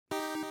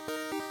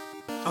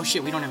Oh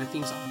shit, we don't have a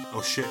theme song.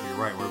 Oh shit, you're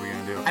right. What are we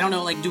gonna do? I don't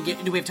know, like, do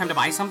we have time to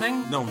buy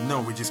something? No,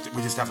 we just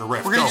have to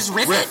riff. We're gonna just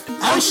riff it?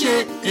 Oh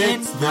shit,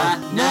 it's the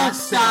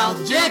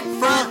Nostalgic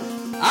Front,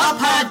 a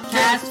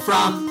podcast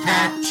from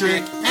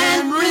Patrick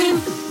and Reem.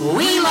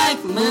 We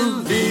like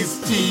movies,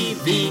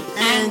 TV,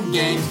 and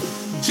games,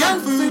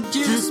 junk food,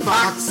 juice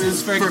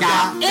boxes,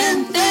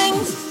 forgotten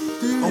things.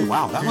 Oh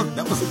wow,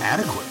 that was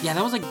adequate. Yeah,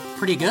 that was, like,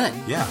 pretty good.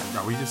 Yeah,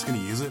 are we just gonna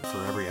use it for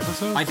every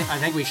episode? I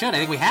think we should. I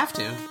think we have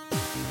to.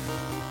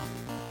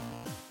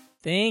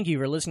 Thank you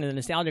for listening to the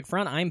Nostalgic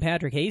Front. I'm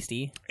Patrick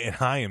Hasty. And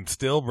I am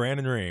still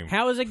Brandon Ream.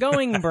 How is it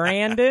going,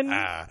 Brandon?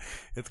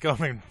 It's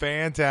going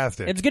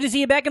fantastic. It's good to see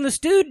you back in the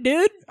studio,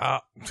 dude.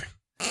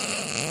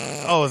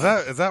 Oh, is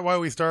that why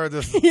we started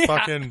this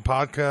fucking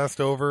podcast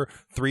over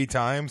 3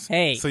 times?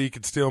 Hey. So you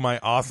could steal my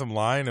awesome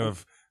line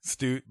of it's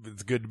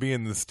good to be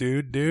in the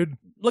stewed, dude.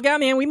 Look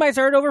out, man. We might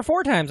start it over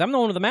 4 times. I'm the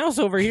one with the mouse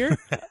over here.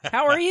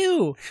 How are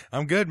you?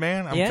 I'm good,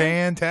 man. I'm Yeah.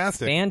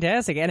 fantastic.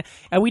 Fantastic. And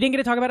we didn't get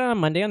to talk about it on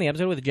Monday on the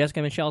episode with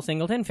Jessica Michelle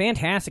Singleton.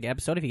 Fantastic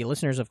episode. If you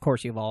listeners, of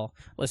course, you've all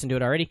listened to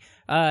it already.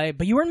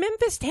 But you were in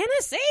Memphis,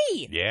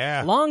 Tennessee.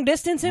 Yeah. Long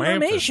distance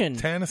information.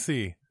 Memphis,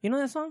 Tennessee. You know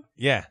that song?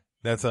 Yeah.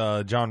 That's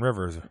John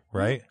Rivers,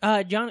 right?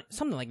 John,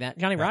 something like that.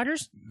 Johnny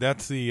Rogers?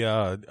 That's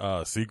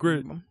the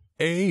secret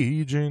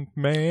agent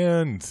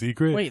man.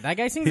 Secret. Wait, that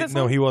guy sings that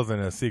song? No, he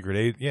wasn't a secret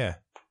agent. Yeah.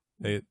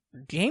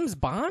 James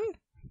Bond?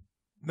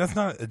 That's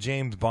not a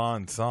James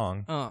Bond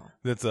song. Oh.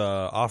 That's a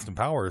Austin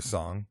Powers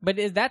song. But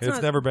that's It's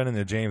not... never been in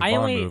a James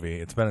Bond movie.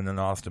 It's been in an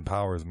Austin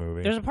Powers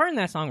movie. There's a part in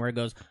that song where it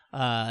goes,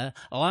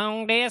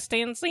 long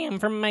distance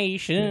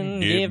information,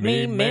 give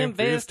me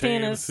Memphis,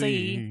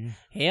 Tennessee.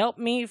 Help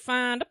me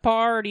find a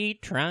party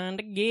trying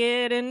to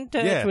get in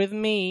touch with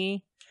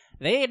me.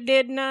 They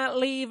did not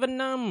leave a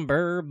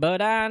number,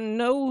 but I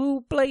know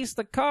who placed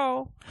the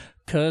call.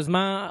 'Cause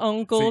my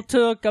uncle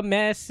took a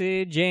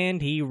message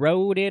and he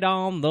wrote it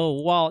on the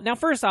wall. Now,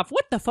 first off,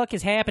 what the fuck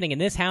is happening in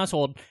this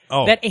household?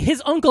 Oh. That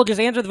his uncle just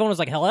answered the phone and was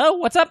like, hello,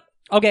 what's up?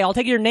 Okay, I'll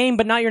take your name,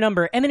 but not your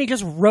number. And then he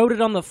just wrote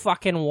it on the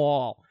fucking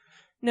wall.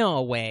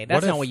 No way.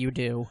 That's not what you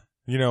do.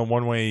 You know,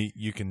 one way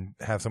you can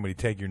have somebody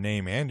take your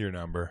name and your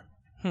number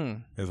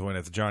is when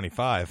it's Johnny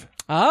 5.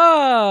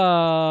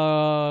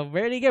 Oh,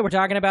 very good. We're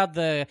talking about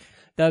the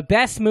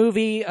best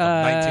movie,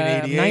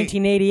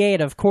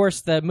 1988. Of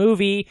course, the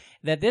movie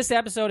that this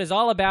episode is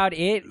all about.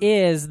 It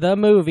is the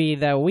movie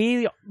that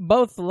we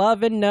both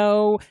love and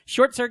know,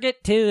 Short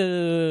Circuit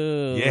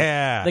 2.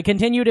 Yeah. The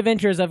continued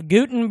adventures of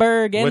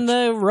Gutenberg and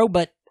the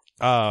robot.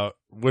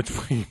 Which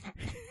we...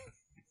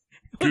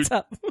 What's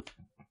up?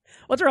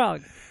 What's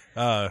wrong?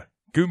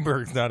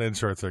 Gutenberg's not in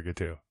Short Circuit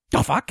 2.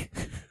 The fuck?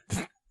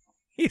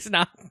 He's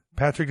not.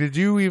 Patrick, did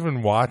you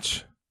even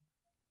watch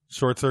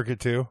Short Circuit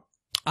 2?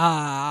 Can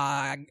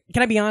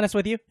I be honest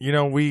with you? You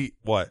know,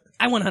 what?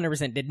 I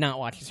 100% did not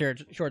watch Short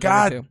Circuit 2.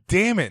 God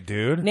damn it,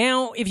 dude.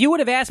 Now, if you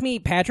would have asked me,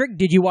 Patrick,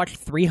 did you watch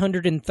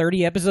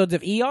 330 episodes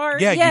of ER?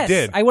 Yeah, yes, you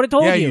did. I would have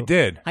told you. Yeah, you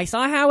did. I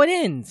saw how it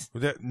ends.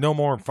 No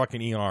more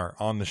fucking ER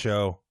on the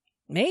show.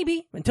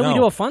 Maybe. Until we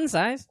do a fun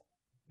size.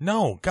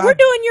 No, God. We're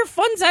doing your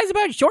fun size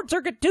about Short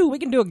Circuit 2. We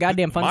can do a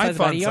goddamn fun size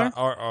about ER.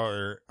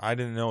 Or I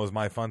didn't know it was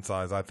my fun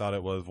size. I thought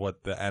it was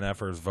what the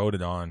NFers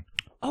voted on.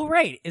 Oh,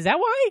 right. Is that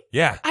why?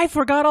 Yeah. I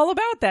forgot all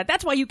about that.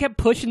 That's why you kept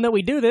pushing that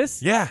we do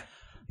this. Yeah.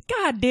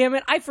 God damn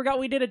it. I forgot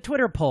we did a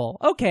Twitter poll.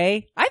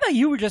 Okay. I thought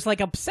you were just, like,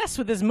 obsessed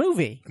with this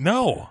movie.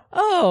 No.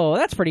 Oh,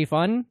 that's pretty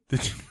fun.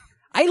 Did you...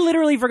 I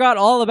literally forgot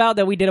all about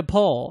that we did a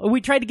poll.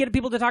 We tried to get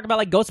people to talk about,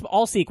 like, Ghost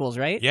all sequels,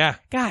 right? Yeah.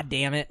 God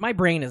damn it. My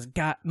brain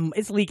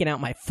it's leaking out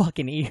my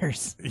fucking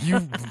ears.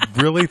 You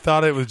really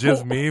thought it was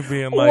just me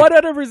being like...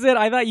 100%.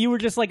 I thought you were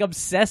just, like,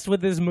 obsessed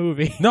with this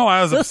movie. No,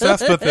 I was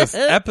obsessed with this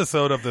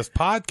episode of this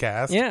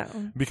podcast. Yeah.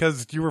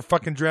 Because you were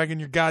fucking dragging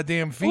your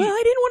goddamn feet. Well,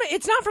 I didn't want to...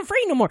 It's not for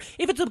free no more.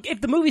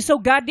 If the movie's so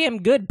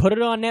goddamn good, put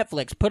it on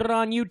Netflix. Put it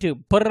on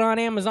YouTube. Put it on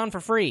Amazon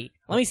for free.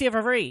 Let me see it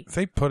for free.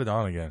 Say put it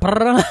on again. Put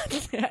it on.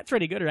 That's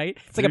pretty good, right?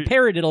 It's like a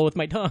paradiddle with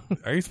my tongue.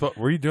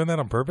 Were you doing that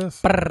on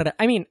purpose?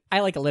 I mean,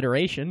 I like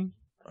alliteration.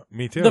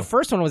 Me too. The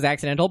first one was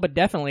accidental, but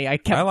definitely I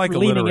kept I like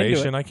leaning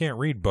alliteration. into it. I can't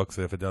read books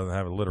if it doesn't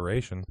have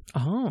alliteration.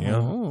 Oh. You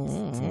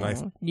know? Some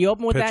nice you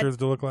open with pictures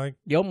to look like.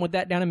 You open with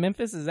that down in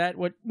Memphis? Is that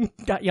what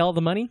got you all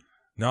the money?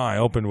 No, I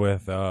opened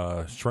with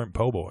Shrimp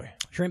Po' Boy.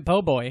 Shrimp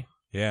Po' Boy.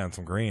 Yeah, and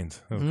some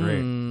greens. That was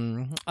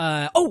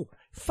great.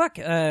 Fuck.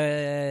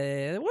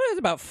 What is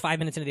about 5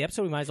 minutes into the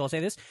episode? We might as well say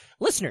this.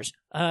 Listeners,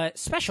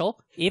 special,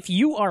 if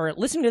you are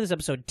listening to this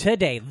episode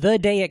today, the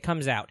day it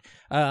comes out,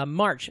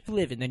 March,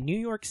 live in the New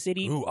York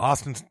City. Ooh,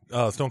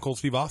 Stone Cold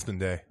Steve Austin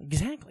Day.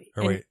 Exactly.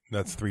 Or wait,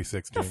 that's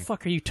 3/16. What the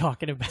fuck are you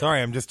talking about?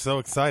 Sorry, I'm just so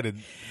excited.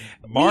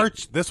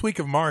 This week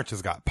of March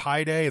has got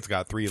Pi Day, it's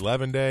got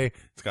 3/11 Day,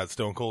 it's got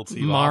Stone Cold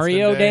Steve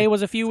Mario Austin Day. Day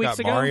was a few weeks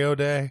ago. Mario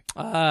Day.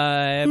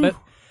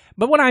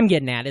 But what I'm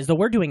getting at is that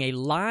we're doing a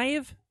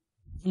live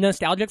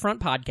Nostalgic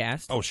Front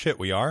podcast. Oh shit,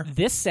 we are?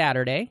 This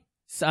Saturday,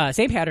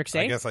 St. Patrick's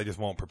Day. I guess I just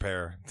won't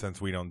prepare since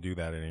we don't do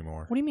that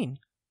anymore. What do you mean?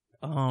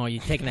 Oh, you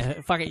taking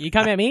a fucking... You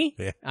come at me?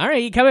 Yeah. All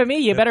right, you come at me.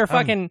 You better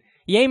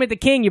You aim at the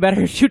king, you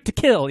better shoot to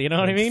kill. You know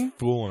what I mean?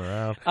 Fooling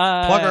around.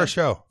 Plug our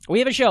show. We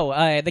have a show,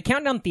 the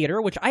Countdown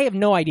Theater, which I have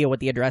no idea what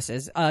the address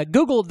is.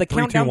 Google the 3,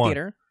 2, Countdown 1.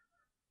 Theater.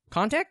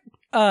 Contact?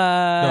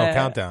 No,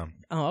 Countdown.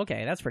 Oh,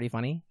 okay, that's pretty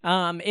funny.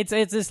 It's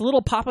this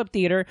little pop-up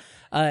theater.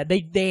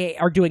 They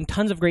are doing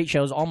tons of great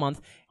shows all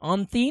month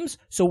on themes.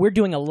 So we're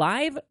doing a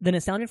live The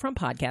Nostalgia Front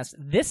podcast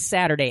this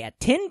Saturday at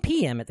 10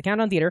 p.m. at the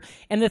Countdown Theater.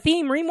 And the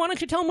theme, Reem, why don't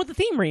you tell them what the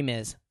theme, Reem,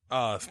 is?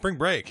 Spring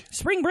break.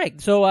 Spring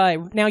break.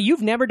 So now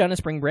you've never done a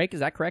spring break, is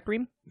that correct,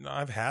 Reem? No,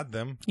 I've had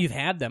them. You've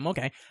had them,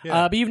 okay.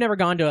 Yeah. But you've never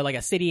gone to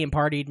a city and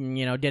partied and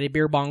did a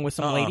beer bong with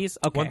some ladies.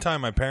 Okay. One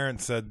time, my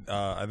parents said,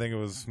 I think it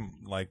was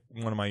like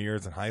one of my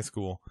years in high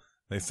school.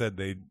 They said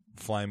they'd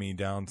fly me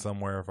down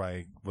somewhere if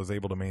I was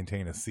able to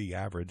maintain a C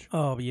average.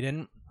 Oh, but you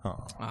didn't?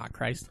 Oh. Ah,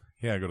 Christ.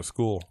 Yeah, I go to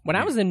school. When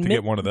I was in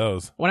get one of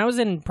those. When I was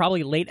in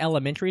probably late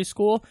elementary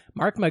school,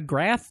 Mark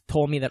McGrath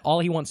told me that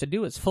all he wants to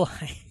do is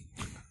fly.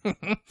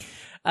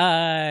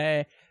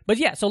 But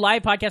yeah, so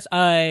live podcast.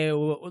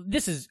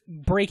 This is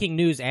breaking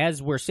news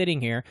as we're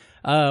sitting here.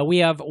 We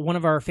have one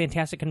of our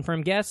fantastic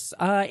confirmed guests,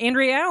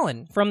 Andrea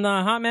Allen from the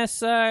Hot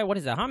Mess. What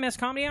is it? Hot Mess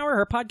Comedy Hour.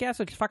 Her podcast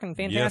looks fucking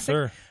fantastic.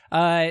 Yes,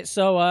 sir.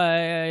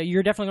 So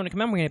you're definitely going to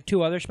come out. We're going to have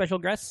 2 other special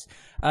guests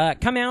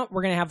come out.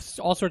 We're going to have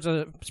all sorts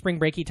of spring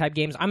breaky type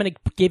games. I'm going to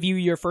give you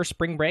your first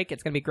spring break.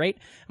 It's going to be great.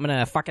 I'm going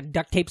to fucking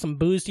duct tape some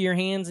booze to your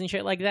hands and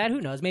shit like that.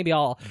 Who knows? Maybe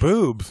I'll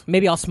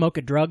smoke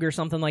a drug or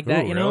something like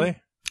that. Ooh, you know? Really?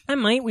 I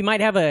might. We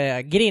might have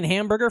a Gideon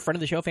Hamburger, friend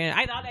of the show fan.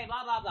 I thought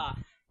blah blah blah.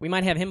 We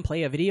might have him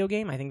play a video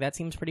game. I think that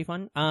seems pretty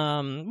fun.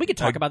 We could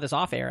talk about this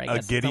off air. I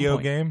guess A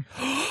Gideo game?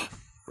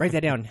 Write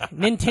that down.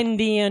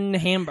 Nintendian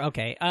Hamburger.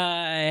 Okay. We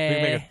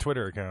can make a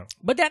Twitter account.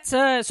 But that's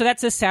so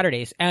that's this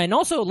Saturdays. And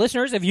also,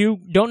 listeners, if you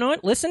don't know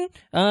it, listen.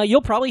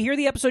 You'll probably hear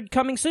the episode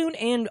coming soon,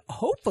 and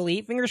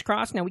hopefully, fingers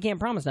crossed. Now we can't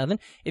promise nothing.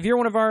 If you're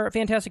one of our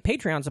fantastic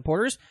Patreon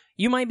supporters,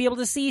 you might be able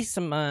to see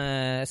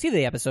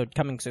the episode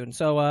coming soon.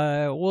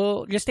 So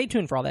we'll just stay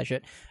tuned for all that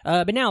shit.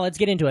 But now let's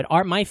get into it.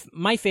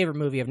 My favorite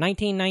movie of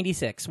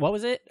 1996. What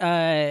was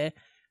it?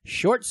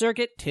 Short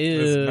Circuit 2. It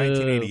was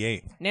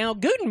 1988. Now,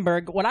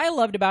 Gutenberg, what I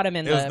loved about him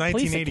in the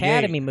Police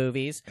Academy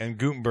movies... And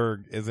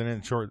Gutenberg isn't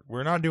in Short...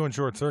 We're not doing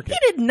Short Circuit.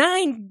 He did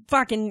 9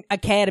 fucking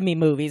Academy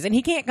movies, and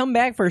he can't come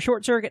back for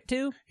Short Circuit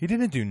 2? He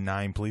didn't do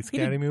 9 Police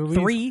Academy movies?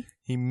 3?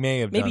 He may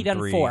have Maybe done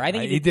 3. 4. I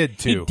think he did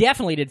 2. He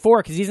definitely did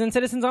 4, because he's in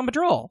Citizens on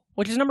Patrol,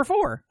 which is number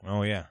 4.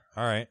 Oh, yeah.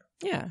 All right.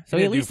 Yeah, so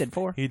he at least did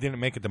 4. He didn't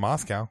make it to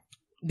Moscow.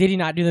 Did he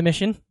not do the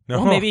mission? No.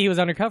 Well, maybe he was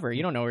undercover.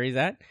 You don't know where he's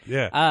at.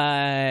 Yeah.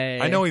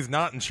 I know he's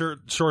not in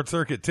Short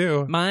Circuit,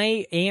 too.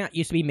 My aunt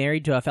used to be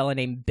married to a fella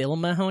named Bill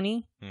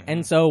Mahoney. Mm-hmm.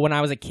 And so when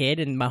I was a kid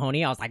in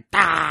Mahoney, I was like,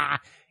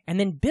 ah! And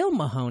then Bill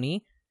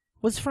Mahoney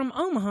was from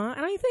Omaha,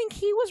 and I think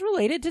he was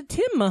related to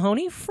Tim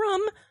Mahoney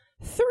from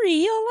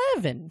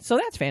 311. So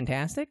that's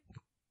fantastic.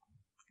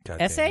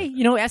 S.A.?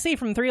 You know S.A.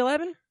 from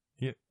 311?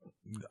 Yeah.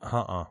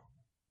 Uh-uh.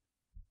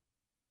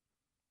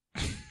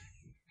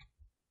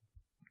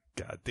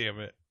 God damn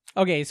it.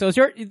 Okay, so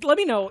let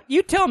me know.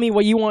 You tell me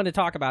what you want to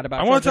talk about.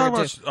 I want to talk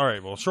about... All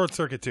right, well, Short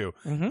Circuit 2.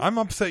 Mm-hmm. I'm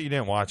upset you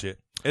didn't watch it.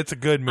 It's a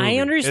good movie.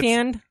 I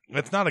understand.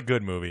 It's not a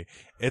good movie.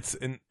 It's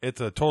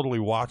a totally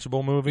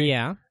watchable movie.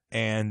 Yeah.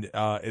 And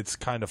it's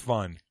kind of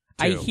fun,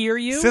 too. I hear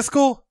you.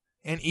 Siskel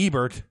and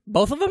Ebert.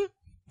 Both of them?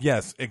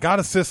 Yes. It got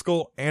a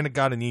Siskel and it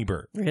got an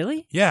Ebert.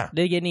 Really? Yeah.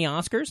 Did it get any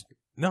Oscars?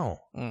 No.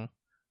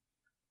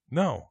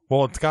 No.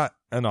 Well, it's got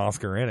an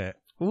Oscar in it.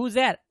 Who's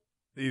that?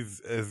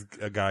 He's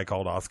a guy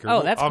called Oscar.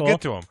 Oh, that's cool. I'll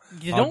get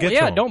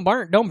to him.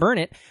 Don't burn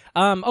it.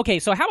 Okay,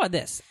 so how about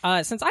this?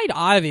 Since I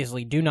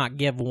obviously do not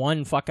give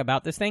one fuck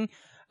about this thing,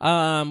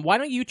 why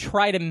don't you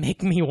try to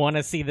make me want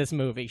to see this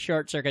movie,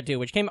 Short Circuit 2,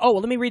 which came... Oh,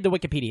 well, let me read the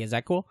Wikipedia. Is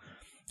that cool?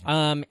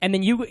 And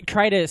then you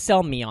try to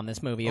sell me on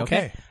this movie,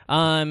 okay?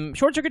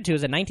 Short Circuit 2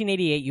 is a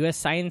 1988 U.S.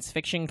 science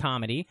fiction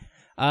comedy.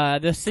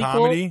 The sequel...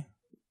 Comedy?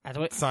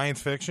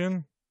 Science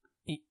fiction?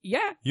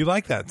 Yeah. You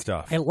like that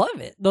stuff. I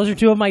love it. Those are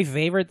 3 of my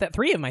favorite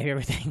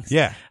things.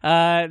 Yeah.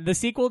 The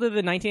sequel to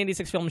the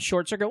 1986 film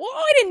Short Circuit. Well,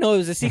 I didn't know it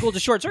was a sequel to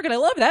Short Circuit. I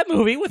love that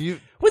movie with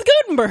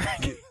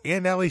Gutenberg.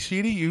 And Ellie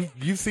Sheedy,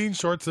 you've seen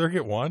Short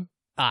Circuit 1?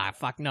 Ah,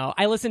 fuck no.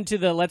 I listened to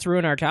the Let's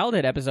Ruin Our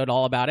Childhood episode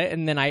all about it,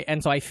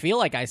 and so I feel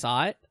like I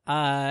saw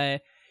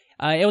it.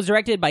 It was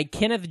directed by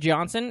Kenneth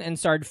Johnson and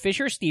starred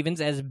Fisher Stevens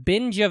as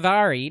Ben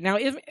Javari. Now,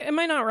 am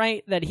I not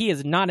right that he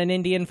is not an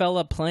Indian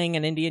fella playing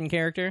an Indian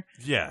character?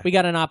 Yeah. We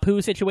got an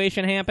Apu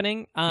situation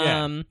happening.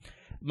 Yeah.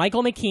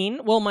 Michael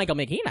McKean. Well, Michael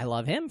McKean, I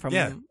love him from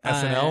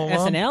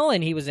SNL,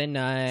 and he was in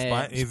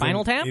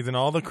Spinal Tap. He's in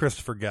all the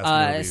Christopher Guest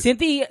movies.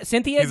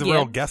 Cynthia. He's a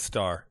real guest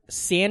star.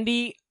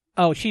 Sandy.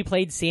 Oh, she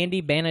played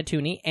Sandy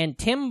Banatuni, and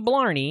Tim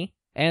Blarney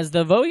as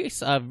the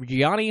voice of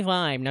Johnny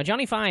Five. Now,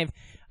 Johnny Five.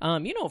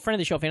 Friend of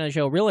the show, fan of the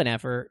show, real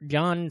NFer,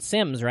 John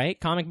Sims,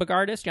 right? Comic book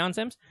artist, John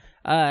Sims.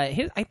 I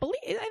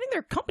think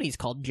their company's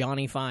called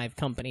Johnny Five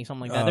Company,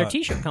 something like that. Their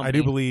T-shirt company. I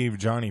do believe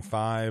Johnny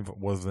Five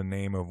was the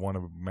name of one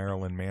of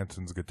Marilyn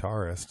Manson's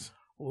guitarists.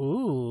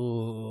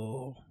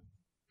 Ooh.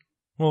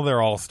 Well,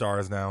 they're all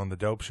stars now in the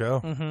Dope Show.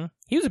 Mm-hmm.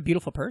 He was a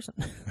beautiful person.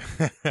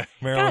 Marilyn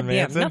God damn,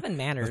 Manson. nothing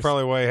matters. That's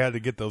probably why he had to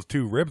get those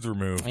 2 ribs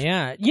removed.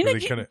 Yeah. He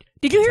couldn't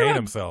Did you hear contain about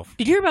himself.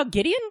 Did you hear about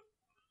Gideon?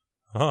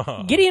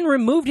 Oh. Gideon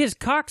removed his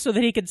cock so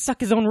that he could suck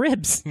his own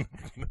ribs.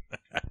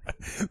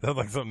 That's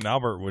like something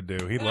Albert would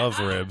do. He loves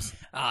ribs.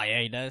 Oh,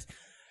 yeah, he does.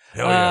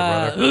 Hell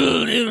yeah,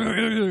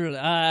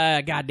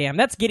 brother. Goddamn.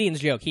 That's Gideon's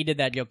joke. He did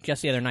that joke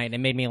just the other night, and it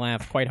made me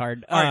laugh quite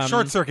hard. All right,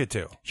 Short Circuit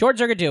 2. Short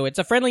Circuit 2. It's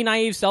a friendly,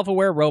 naive,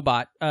 self-aware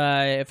robot.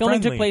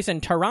 Filming took place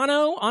in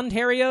Toronto,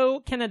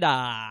 Ontario,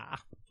 Canada.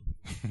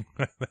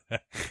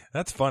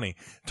 That's funny.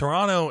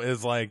 Toronto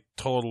is like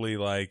totally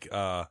like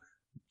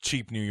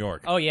cheap New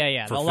York. Oh,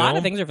 yeah. For A lot film?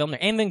 of things are filmed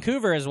there. And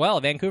Vancouver as well.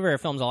 Vancouver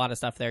films a lot of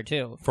stuff there,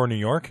 too. For New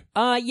York?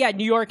 Yeah,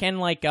 New York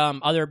and, like,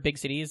 other big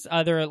cities.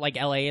 Other, like,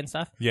 L.A. and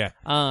stuff. Yeah.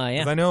 Yeah.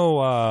 'Cause I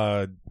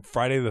know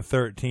Friday the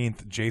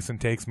 13th, Jason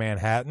Takes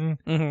Manhattan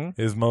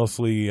is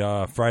mostly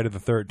Friday the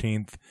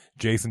 13th,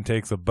 Jason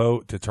takes a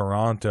boat to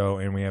Toronto,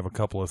 and we have a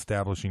couple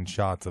establishing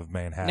shots of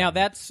Manhattan. Now,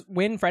 that's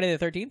when? Friday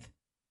the 13th?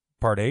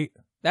 Part 8?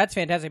 That's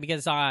fantastic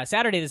because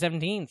Saturday the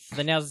 17th,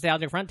 the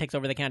Nostalgic Front takes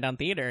over the Countdown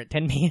Theater at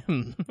 10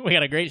 p.m. We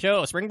got a great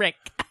show, Spring Break.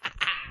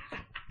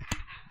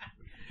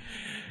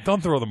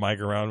 Don't throw the mic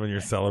around when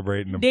you're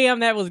celebrating. Damn,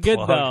 that was good,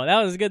 plug. though.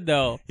 That was good,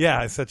 though. Yeah,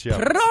 I set you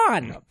up.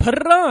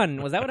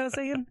 Pran. Was that what I was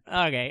saying?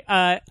 Okay.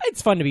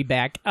 It's fun to be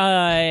back.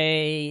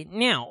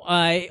 Now,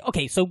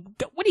 okay, so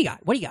what do you got?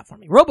 What do you got for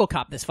me?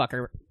 RoboCop, this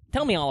fucker.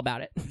 Tell me all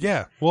about it.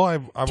 Yeah,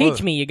 well, I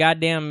Teach me, you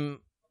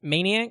goddamn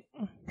maniac.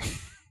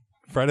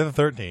 Friday the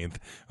 13th.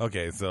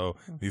 Okay, so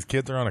these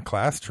kids are on a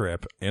class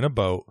trip in a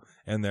boat,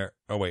 and they're...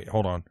 Oh, wait,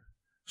 hold on.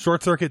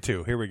 Short Circuit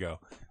 2. Here we go.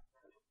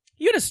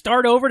 You gonna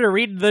start over to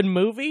read the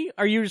movie?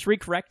 Are you just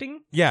recorrecting?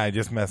 Yeah, I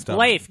just messed up.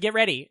 Leif, get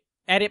ready.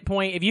 Edit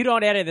point. If you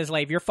don't edit this,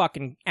 Leif, you're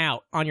fucking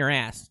out on your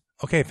ass.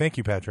 Okay, thank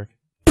you, Patrick.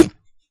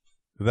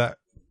 That...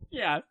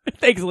 Yeah.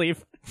 Thanks,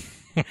 Leif.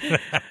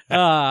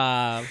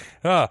 All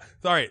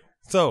right.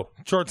 So,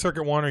 Short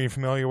Circuit 1, are you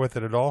familiar with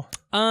it at all?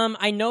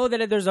 I know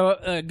that there's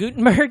a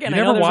Gutenberg, and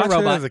You I know never there's watched a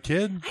robot. it as a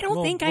kid? I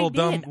don't think I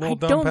did. Little I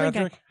dumb don't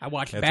Patrick? think I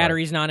watched It's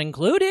Batteries Not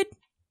Included.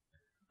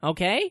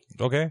 Okay.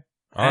 Okay.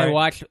 All I right.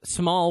 watched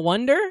Small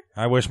Wonder.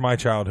 I wish my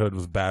childhood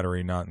was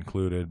Battery Not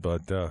Included,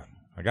 but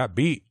I got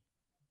beat.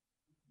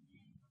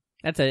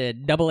 That's a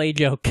double-A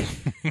joke.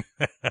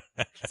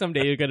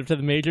 Someday you'll get up to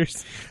the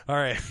majors. All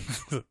right.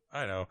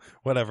 I know.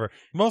 Whatever.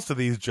 Most of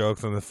these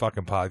jokes on this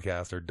fucking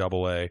podcast are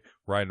double A,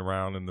 riding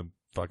around in the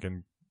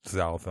fucking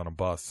South on a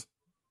bus.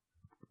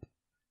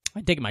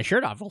 I'm taking my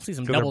shirt off. We'll see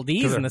some 'Cause double they're-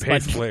 D's 'cause in they're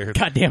this bass players.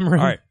 goddamn room.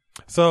 All right.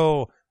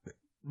 So,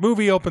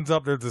 movie opens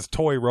up. There's this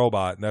toy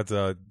robot. That's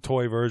a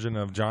toy version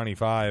of Johnny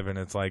Five, and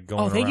it's like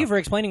going Oh, thank around. you for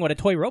explaining what a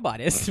toy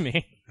robot is to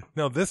me.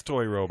 No, this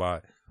toy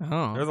robot.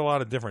 Oh. There's a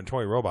lot of different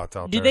toy robots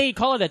out Did there. they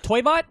call it a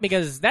toy bot?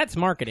 Because that's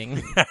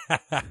marketing.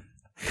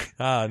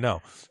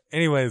 No.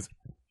 Anyways,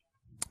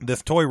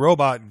 this toy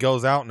robot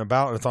goes out and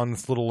about. It's on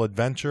this little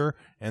adventure,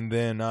 and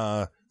then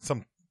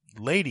some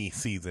lady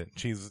sees it.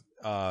 She's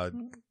a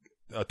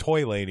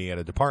toy lady at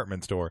a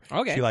department store.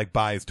 Okay. She like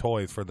buys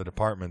toys for the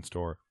department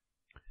store,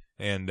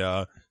 and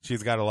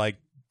she's got to like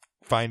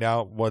find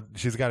out what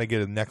she's got to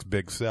get a next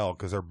big sell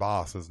because her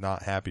boss is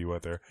not happy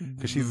with her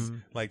because she's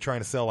like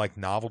trying to sell like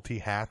novelty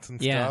hats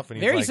and Yeah. stuff. And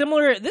he's Very like,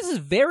 similar. This is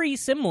very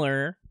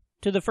similar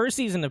to the first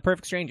season of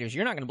Perfect Strangers.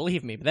 You're not going to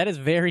believe me, but that is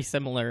very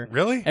similar.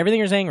 Really? Everything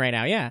you're saying right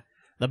now, yeah.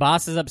 The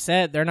boss is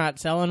upset. They're not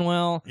selling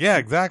well. Yeah,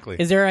 exactly.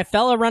 Is there a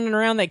fella running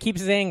around that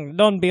keeps saying,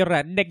 "Don't be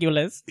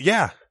ridiculous"?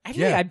 Yeah.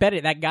 Actually, Yeah. I bet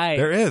it. That guy,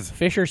 There is.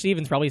 Fisher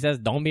Stevens, probably says,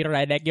 "Don't be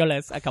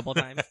ridiculous" a couple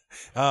times.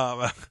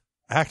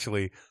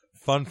 Actually,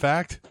 fun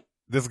fact.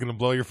 This is going to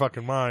blow your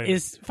fucking mind.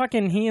 Is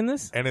fucking he in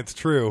this? And it's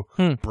true.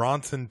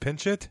 Bronson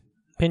Pinchot.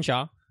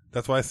 Pinshaw.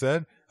 That's what I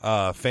said.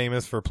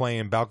 Famous for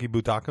playing Balky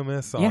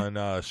Butakamis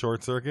on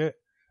Short Circuit.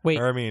 Wait,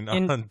 Or, I mean,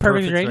 in on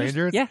Perfect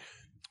Strangers? Yeah.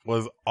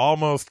 Was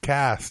almost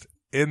cast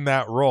in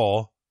that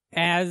role.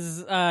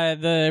 As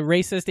the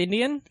racist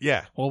Indian?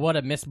 Yeah. Well, what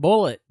a missed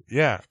bullet.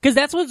 Yeah. Because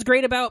that's what's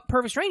great about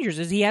Perfect Strangers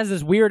is he has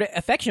this weird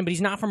affection, but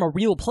he's not from a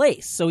real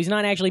place, so he's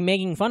not actually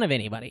making fun of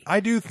anybody. I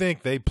do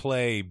think they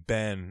play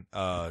Ben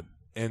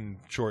in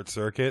Short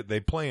Circuit. They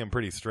play him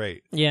pretty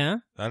straight. Yeah.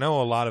 I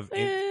know a lot of...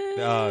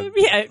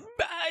 Yeah.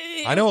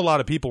 I know a lot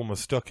of people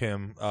mistook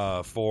him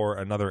for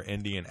another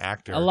Indian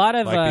actor. A lot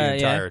of, like the yeah.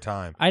 entire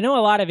time. I know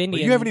a lot of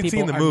Indian you haven't even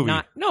people seen the are movie.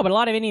 Not, no, but a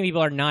lot of Indian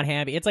people are not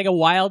happy. It's like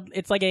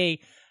a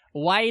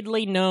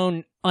widely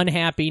known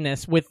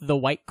unhappiness with the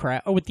white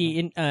crowd, or with the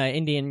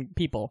Indian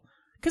people.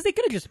 Because they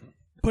could have just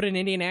put an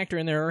Indian actor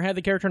in there or had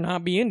the character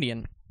not be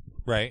Indian.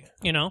 Right.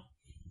 You know?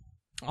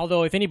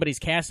 Although, if anybody's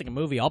casting a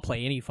movie, I'll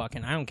play any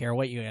fucking... I don't care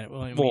what you...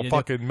 Well,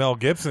 fucking Mel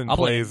Gibson I'll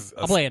plays...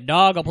 I'll play a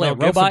dog, I'll play Mel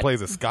a robot. Gibson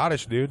plays a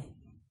Scottish dude.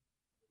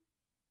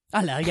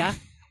 I love ya.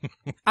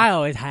 I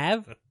always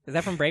have. Is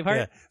that from Braveheart?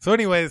 Yeah. So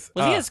anyways...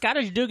 Was he a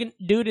Scottish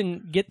dude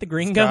in Get the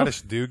Gringo?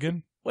 Scottish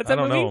Dugan? What's that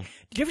I don't movie? know.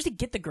 Did you ever see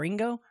Get the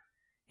Gringo?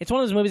 It's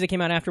one of those movies that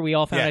came out after we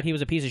all found Yeah. out he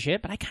was a piece of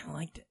shit, but I kind of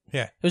liked it.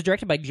 Yeah. It was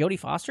directed by Jodie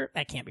Foster.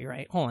 That can't be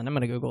right. Hold on, I'm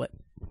going to Google it.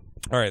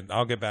 All right,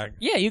 I'll get back.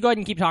 Yeah, you go ahead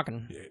and keep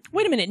talking.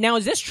 Wait a minute. Now,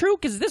 is this true?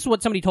 Because this is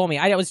what somebody told me.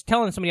 I was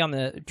telling somebody on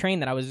the train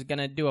that I was going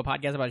to do a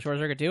podcast about Short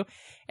Circuit 2,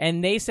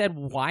 and they said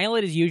while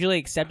it is usually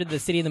accepted the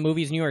city of the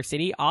movie is New York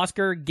City,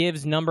 Oscar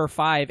gives number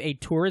 5 a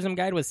tourism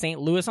guide with St.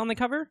 Louis on the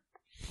cover.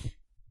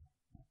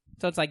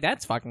 So it's like,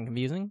 that's fucking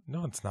confusing.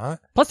 No, it's not.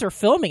 Plus, they're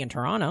filming in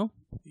Toronto.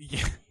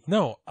 Yeah.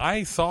 No,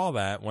 I saw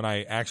that when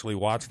I actually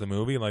watched the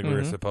movie like we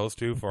were supposed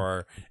to for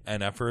our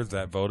NFers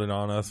that voted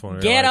on us. When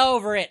we Get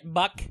over it,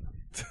 Buck.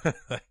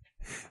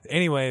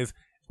 Anyways,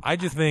 I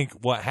just think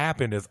what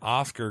happened is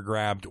Oscar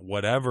grabbed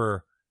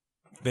whatever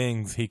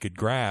things he could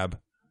grab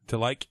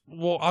to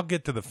I'll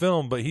get to the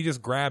film, but he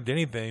just grabbed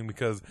anything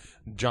because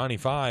Johnny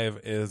Five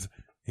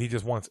he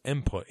just wants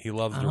input. He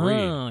loves to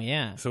read. Oh,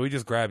 yeah. So he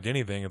just grabbed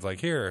anything. It's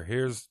like,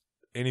 here's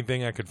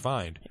anything I could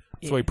find.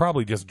 So he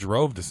probably just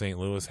drove to St.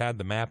 Louis, had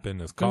the map in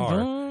his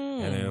car,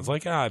 and then it's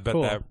like, I bet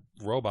that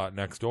robot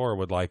next door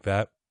would like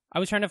that. I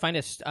was trying to find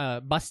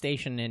a bus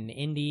station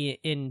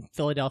in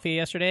Philadelphia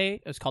yesterday.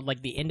 It was called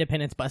the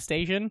Independence Bus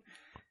Station,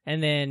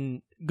 and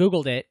then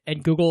Googled it,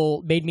 and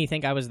Google made me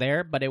think I was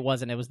there, but it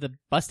wasn't. It was the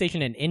bus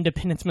station in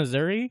Independence,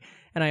 Missouri,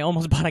 and I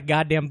almost bought a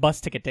goddamn bus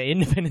ticket to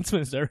Independence,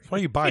 Missouri. Why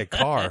do you buy a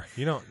car?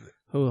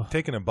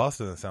 Taking a bus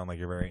doesn't sound like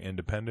you're very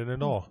independent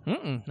at all.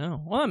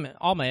 No. Well,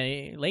 all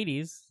my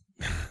ladies,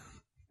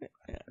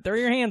 throw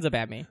your hands up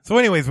at me. So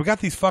anyways, we got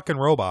these fucking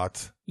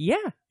robots. Yeah.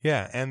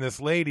 Yeah, and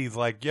this lady's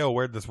like, yo,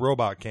 where'd this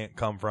robot can't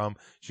come from?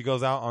 She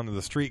goes out onto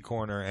the street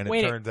corner, and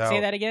it turns out... Say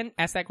that again?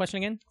 Ask that question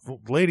again?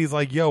 Lady's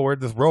like, yo, where'd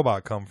this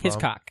robot come from? His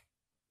cock.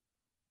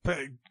 But,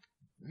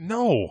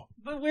 no.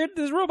 But where'd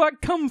this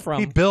robot come from?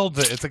 He builds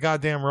it. It's a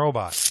goddamn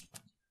robot.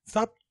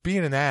 Stop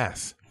being an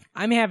ass.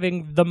 I'm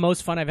having the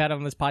most fun I've had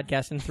on this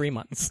podcast in 3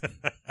 months.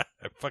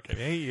 I fucking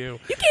hate you.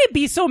 You can't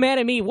be so mad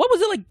at me. What was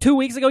it 2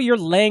 weeks ago? You're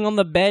laying on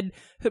the bed,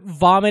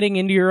 vomiting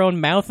into your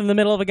own mouth in the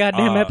middle of a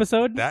goddamn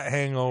episode? That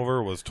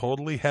hangover was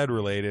totally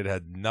head-related,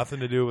 had nothing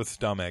to do with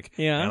stomach.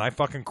 Yeah. And I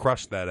fucking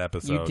crushed that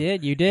episode.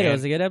 You did. And it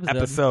was a good episode.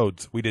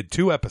 Episodes. We did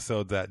 2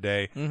 episodes that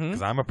day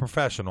because I'm a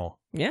professional.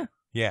 Yeah.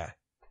 Yeah.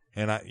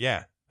 And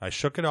I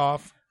shook it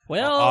off.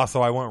 Well.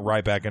 Also, I went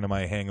right back into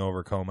my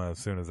hangover coma as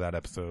soon as that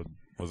episode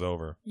was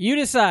over. You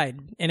decide,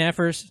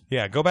 NFers.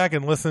 Yeah, go back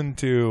and listen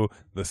to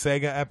the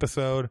Sega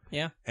episode.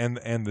 Yeah. And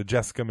the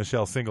Jessica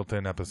Michelle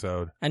Singleton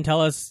episode. And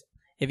tell us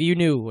if you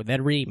knew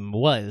that Reem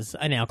was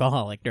an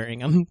alcoholic during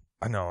them.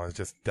 I know, I was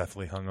just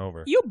deathly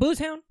hungover. You a booze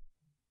hound?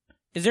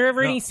 Is there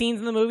ever any scenes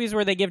in the movies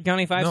where they give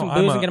Johnny Five some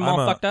booze and get him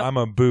all fucked up? I'm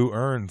a Boo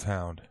Earns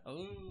hound.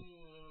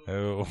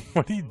 Oh,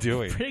 what are you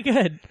doing? Pretty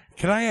good.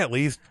 Can I at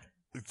least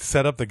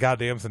set up the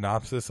goddamn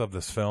synopsis of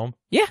this film?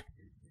 Yeah.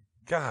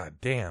 God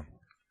damn.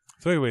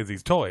 So anyways,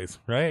 these toys,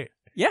 right?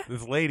 Yeah.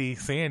 This lady,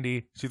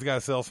 Sandy, she's got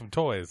to sell some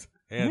toys.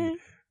 And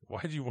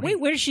why'd you... Wait,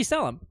 where does she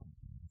sell them?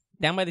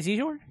 Down by the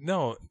seashore?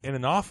 No, in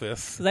an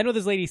office. Because I know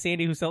this lady,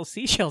 Sandy, who sells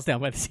seashells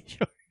down by the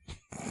seashore.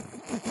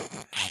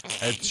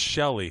 It's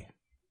Shelly.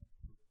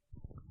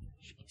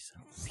 She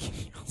sells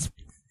seashells.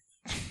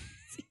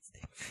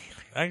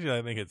 Actually,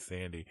 I think it's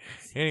Sandy.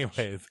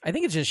 Anyways. I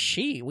think it's just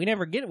she. We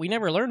never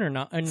learn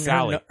her.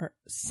 Sally.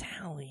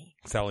 Sally.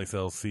 Sally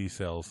sells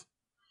seashells.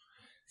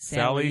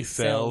 Sally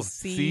sells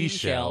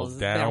seashells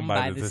down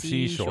by the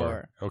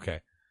seashore.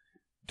 Okay.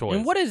 Toys.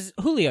 And what does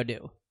Julio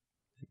do?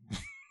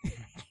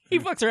 He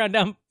fucks around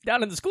down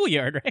in the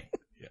schoolyard, right?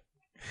 Yeah.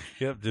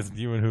 Yep, just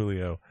you and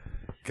Julio.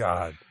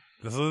 God.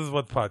 This is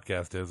what the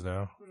podcast is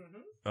now.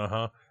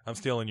 Uh-huh. I'm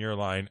stealing your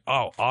line.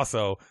 Oh,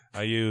 also,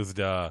 I used,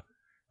 that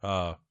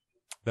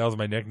was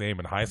my nickname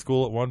in high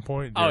school at one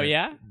point.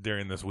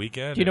 During this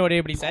weekend. Do you know what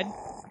anybody said?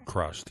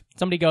 Crushed.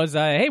 Somebody goes,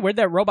 hey, where'd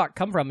that robot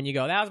come from? And you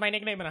go, that was my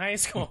nickname in high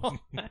school.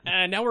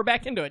 Now we're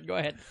back into it. Go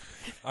ahead.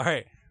 All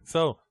right.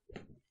 So,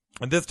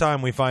 at this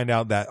time, we find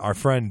out that our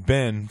friend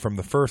Ben from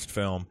the first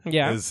film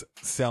is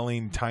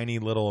selling tiny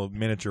little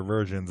miniature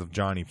versions of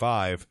Johnny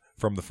Five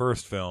from the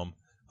first film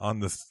on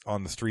the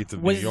streets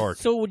of New York.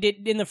 So,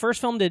 in the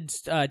first film, did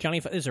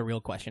Johnny Five... This is a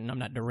real question. I'm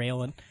not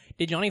derailing.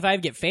 Did Johnny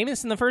Five get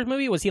famous in the first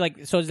movie? Was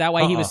he so is that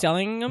why he was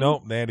selling them?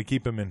 No, they had to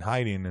keep him in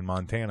hiding in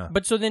Montana.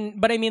 But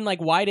I mean,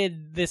 why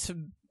did this...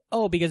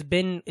 Oh, because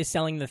Ben is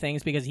selling the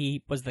things because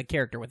he was the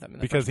character with them.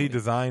 Because he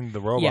designed the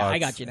robots. Yeah, I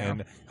got you now.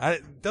 And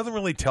it doesn't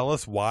really tell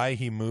us why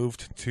he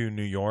moved to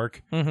New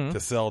York to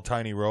sell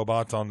tiny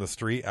robots on the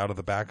street out of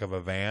the back of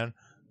a van,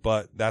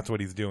 but that's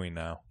what he's doing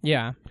now.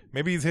 Yeah.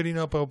 Maybe he's hitting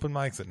up open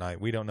mics at night.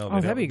 We don't know.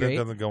 That'd be great. It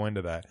doesn't go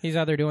into that. He's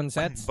out there doing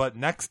sets. But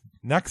next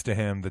to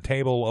him, the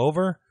table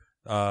over,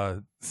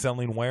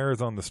 selling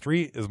wares on the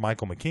street, is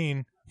Michael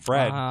McKean.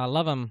 Fred.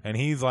 Love him. And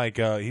he's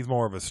he's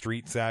more of a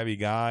street savvy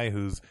guy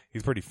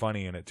he's pretty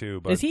funny in it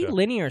too. But is he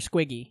Linny or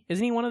Squiggy?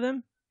 Isn't he one of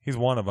them? He's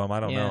one of them. I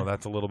don't know.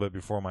 That's a little bit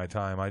before my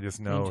time. I just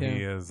know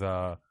he is.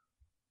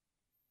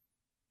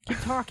 Keep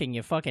talking,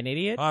 you fucking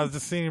idiot. I was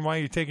just seeing why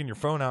you're taking your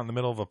phone out in the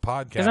middle of a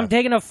podcast. Because I'm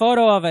taking a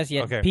photo of us,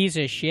 you piece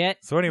of shit.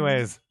 So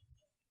anyways,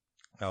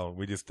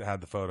 we just had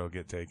the photo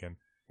get taken.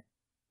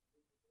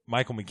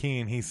 Michael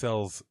McKean, he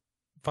sells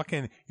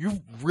fucking... You're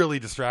really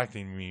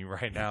distracting me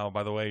right now,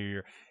 by the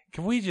way.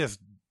 Can we just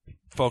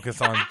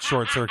focus on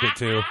Short Circuit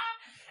 2.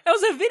 That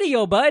was a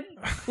video, bud.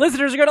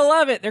 Listeners are going to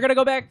love it. They're going to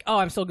go back. Oh,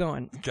 I'm still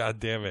going. God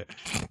damn it.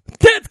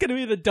 That's going to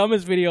be the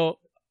dumbest video.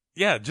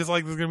 Yeah, just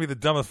like this is going to be the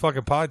dumbest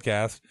fucking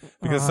podcast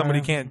because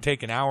somebody can't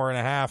take an hour and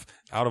a half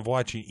out of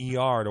watching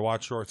ER to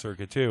watch Short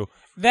Circuit 2.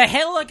 The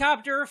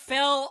helicopter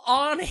fell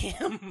on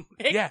him.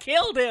 It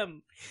killed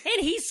him.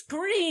 And he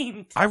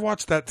screamed. I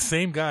watched that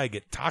same guy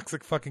get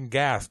toxic fucking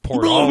gas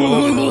poured all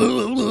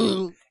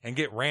over him and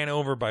get ran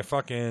over by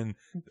fucking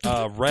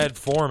Red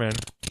Foreman.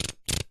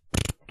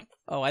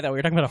 Oh, I thought we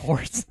were talking about a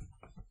horse.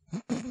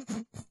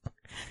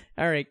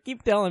 All right,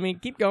 keep telling me.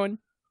 Keep going.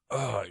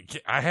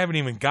 I haven't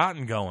even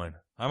gotten going.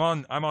 I'm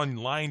on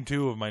line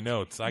 2 of my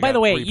notes. By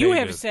the way, you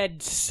have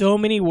said so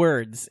many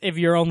words if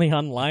you're only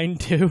on line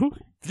 2.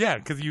 Yeah,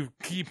 because you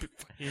keep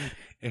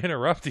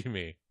interrupting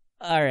me.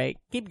 All right,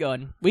 keep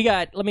going.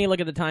 Let me look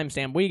at the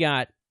timestamp. We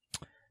got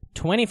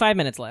 25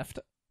 minutes left.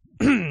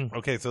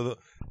 Okay, so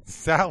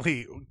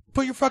Sally,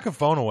 put your fucking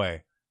phone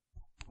away.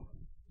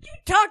 You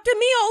talk to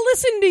me, I'll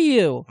listen to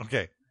you.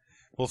 Okay.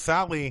 Well,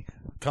 Sally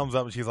comes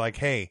up and she's like,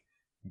 hey,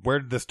 where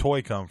did this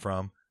toy come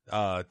from?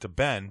 To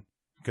Ben,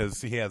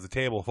 because he has a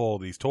table full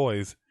of these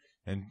toys.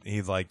 And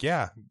he's like,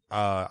 yeah,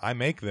 I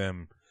make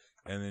them.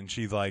 And then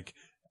she's like,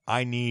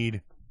 I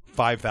need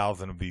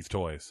 5,000 of these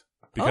toys.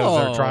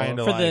 Because they're trying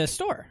to, for the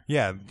store.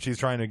 Yeah, she's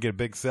trying to get a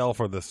big sale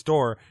for the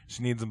store.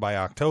 She needs them by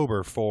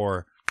October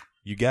for,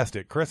 you guessed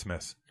it,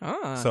 Christmas.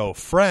 So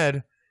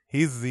Fred,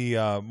 he's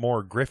the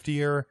more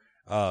griftier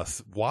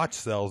watch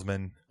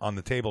salesman on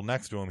the table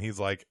next to him. He's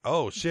like,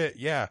 oh shit,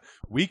 yeah,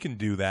 we can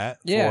do that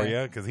for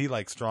you, because he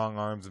like strong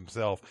arms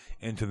himself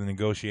into the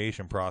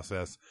negotiation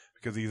process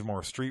because he's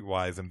more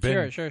streetwise, and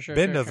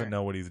Ben doesn't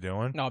know what he's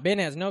doing. No, Ben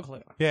has no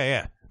clue.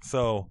 Yeah.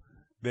 So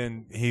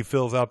then he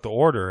fills out the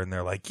order and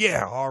they're like,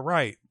 yeah, all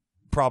right.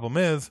 Problem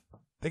is,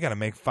 they got to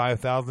make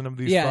 5,000 of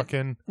these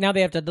fucking. Now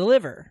they have to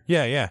deliver.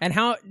 Yeah. And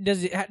how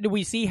do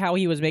we see how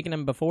he was making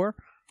them before?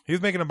 He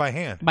was making them by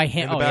hand. By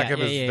hand? In the back of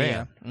his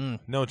van. van.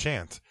 No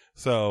chance.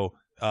 So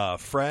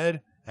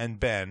Fred and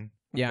Ben,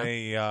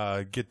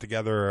 they get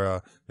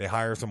together. They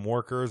hire some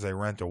workers. They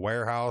rent a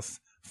warehouse.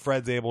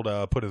 Fred's able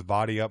to put his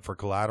body up for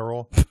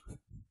collateral.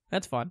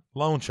 That's fun.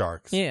 Loan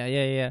sharks. Yeah.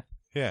 Yeah.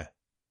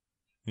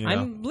 You know?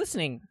 I'm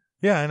listening.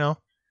 Yeah, I know.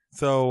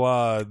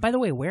 So, by the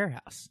way,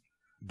 warehouse.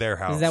 Their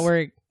house. Is that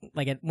where,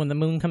 when the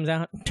moon comes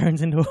out,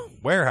 turns into a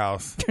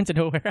warehouse? Turns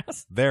into a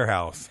warehouse. Their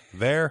house.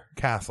 Their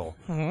castle.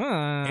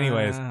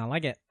 Anyways, I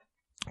like it.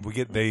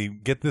 They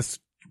get this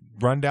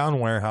rundown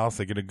warehouse.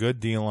 They get a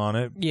good deal on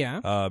it.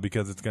 Yeah.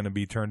 Because it's going to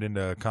be turned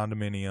into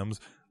condominiums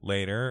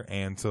later,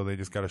 and so they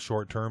just got a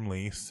short-term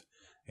lease.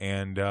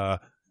 And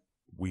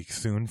we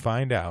soon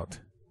find out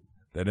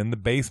that in the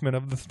basement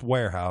of this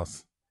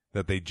warehouse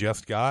that they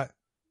just got,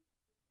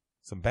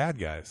 some bad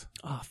guys.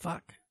 Oh,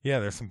 fuck. Yeah,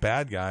 there's some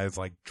bad guys,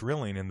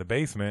 drilling in the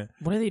basement.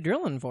 What are they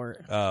drilling for?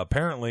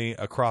 Apparently,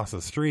 across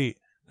the street,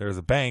 there's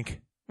a bank,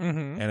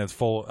 and it's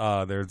full.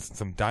 There's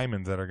some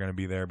diamonds that are going to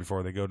be there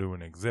before they go to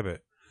an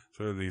exhibit.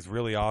 So there are these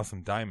really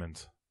awesome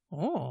diamonds.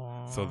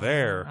 Oh. So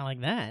there. I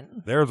like that.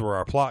 There's where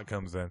our plot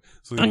comes in.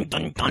 So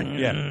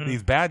yeah,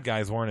 these bad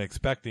guys weren't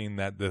expecting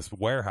that this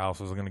warehouse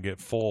was going to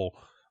get full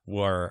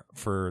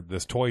for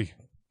this toy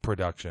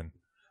production.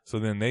 So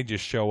then they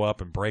just show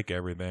up and break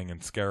everything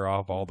and scare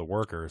off all the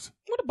workers.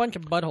 What a bunch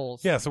of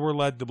buttholes. Yeah, so we're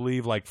led to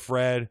believe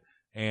Fred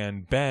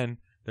and Ben,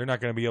 they're not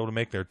going to be able to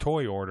make their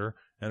toy order,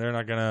 and they're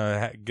not going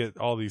to get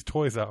all these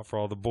toys out for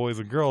all the boys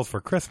and girls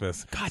for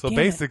Christmas. God so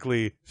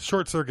basically,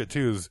 Short Circuit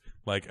 2 is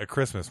like a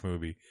Christmas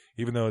movie,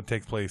 even though it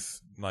takes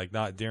place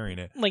not during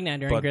it. Not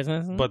during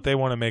Christmas. But they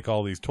want to make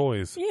all these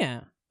toys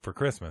for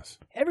Christmas.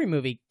 Every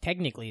movie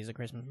technically is a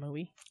Christmas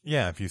movie.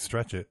 Yeah, if you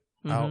stretch it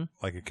out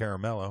like a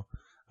caramello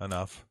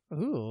enough.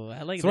 Ooh,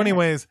 I like that. So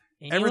anyways,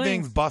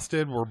 everything's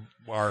busted.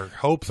 Our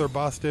hopes are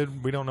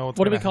busted. We don't know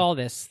what do we call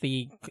this?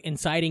 The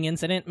inciting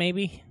incident,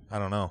 maybe? I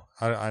don't know.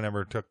 I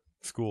never took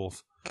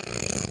schools.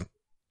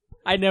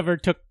 I never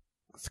took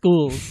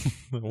schools.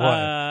 What?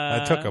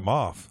 I took them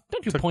off.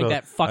 Don't you point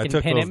that fucking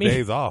pen at me. I took those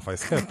days off. I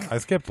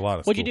skipped a lot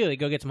of school. What'd you do?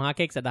 Go get some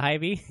hotcakes at the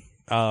Hy-Vee?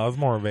 I was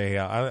more of a.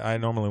 I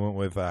normally went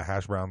with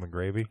hash browns and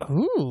gravy.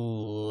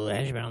 Ooh,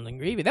 hash browns and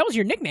gravy. That was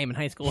your nickname in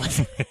high school.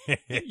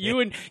 you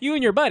and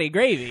your buddy,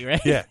 Gravy, right?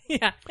 Yeah.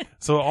 Yeah.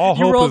 So all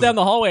you hope roll is, down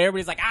the hallway.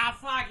 Everybody's like,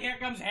 fuck! Here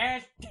comes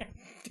hash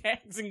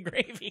tags and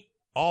gravy.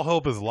 All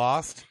hope is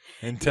lost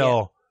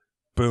until,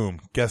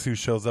 boom! Guess who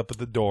shows up at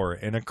the door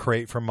in a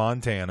crate from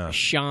Montana?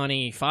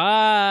 Johnny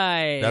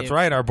Five. That's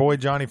right, our boy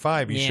Johnny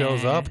Five. He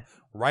shows up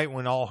right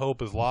when all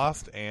hope is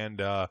lost,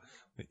 and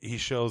he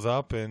shows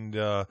up and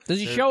does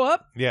he show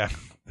up? Yeah.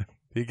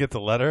 He gets a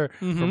letter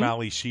from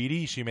Ali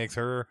Sheedy. She makes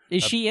her.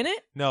 Is she in it?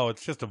 No,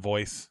 it's just a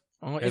voice.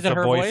 Oh, is it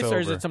her voice or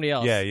is it somebody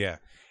else? Yeah.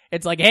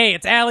 It's like, hey,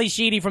 it's Ali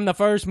Sheedy from the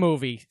first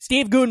movie.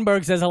 Steve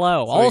Guttenberg says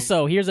hello. So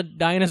also, here's a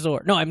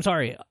dinosaur. No, I'm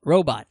sorry,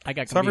 robot. I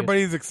got confused. So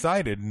everybody's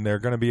excited, and they're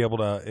going to be able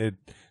to.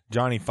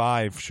 Johnny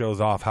Five shows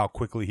off how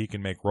quickly he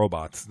can make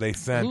robots. They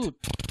sent,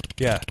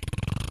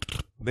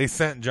 They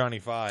sent Johnny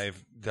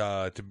Five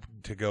to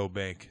go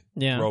make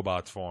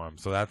robots for him.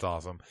 So that's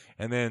awesome.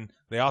 And then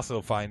they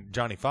also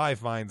Johnny Five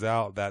finds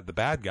out that the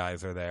bad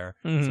guys are there,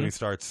 so he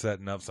starts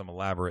setting up some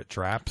elaborate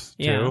traps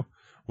too,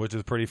 which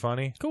is pretty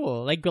funny.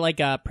 Cool, like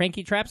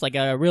pranky traps, like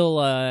a real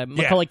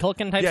Macaulay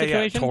Culkin type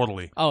situation. Yeah,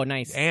 totally. Oh,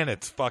 nice. And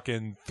it's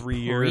fucking 3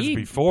 years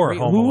before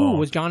Home Alone.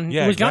 Was John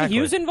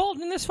Hughes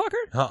involved in this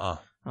fucker?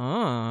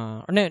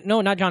 Or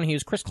no, not John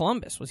Hughes. Chris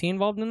Columbus. Was he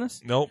involved in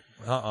this? Nope.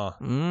 I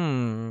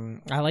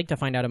like to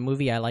find out a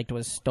movie I liked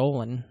was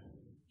stolen.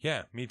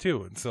 Yeah, me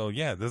too. And so,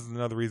 this is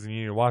another reason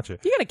you need to watch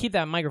it. You gotta keep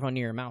that microphone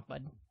near your mouth,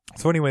 bud.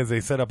 So anyways, they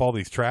set up all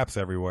these traps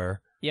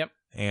everywhere. Yep.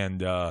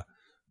 And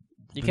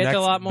you catch a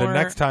lot more. The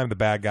next time the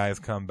bad guys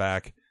come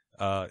back,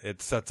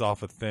 it sets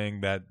off a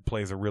thing that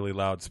plays a really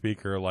loud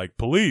speaker like,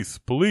 police,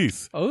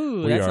 police.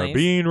 Oh, we that's are nice.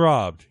 being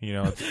robbed. You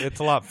know, it's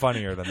a lot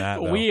funnier than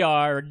that, though. We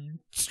are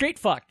straight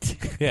fucked.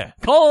 Yeah.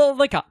 Call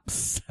the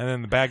cops. And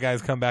then the bad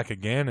guys come back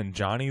again, and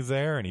Johnny's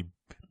there, and he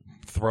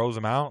throws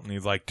them out, and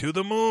he's like, to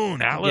the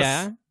moon, Alice.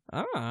 Yeah.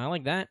 Oh, I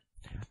like that.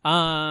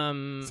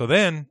 So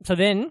then,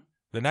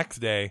 the next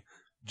day,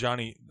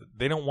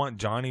 they don't want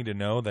Johnny to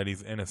know that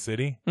he's in a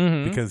city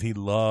Mhm. because he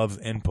loves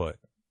input.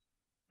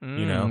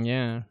 You know?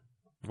 Yeah.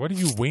 What do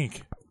you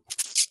wink?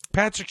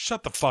 Patrick,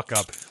 shut the fuck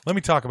up. Let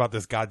me talk about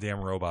this goddamn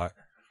robot.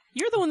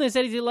 You're the one that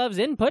said he loves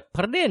input.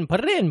 Put it in,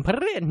 put it in, put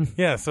it in.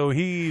 Yeah, so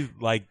he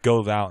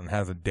goes out and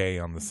has a day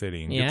on the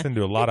city and gets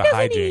into a lot of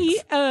Doesn't hijinks.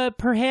 he,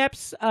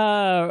 perhaps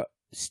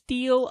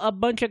steal a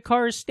bunch of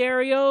car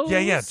stereos?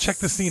 Yeah, check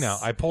the scene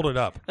out. I pulled it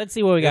up. Let's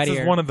see what we got here.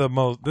 This is one of the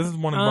most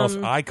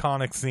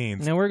iconic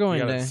scenes. Now we're going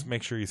you gotta to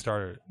make sure you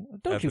start it.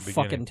 Don't at you the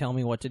beginning. fucking tell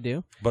me what to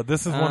do. But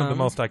this is one of the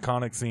most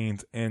iconic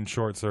scenes in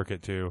Short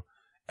Circuit 2.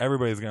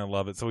 Everybody's gonna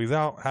love it. So he's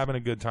out having a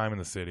good time in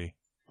the city,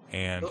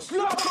 and Los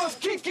locos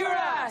kick your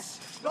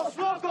ass! Los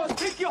locos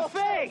kick your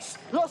face!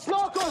 Los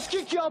locos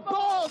kick your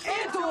balls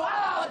into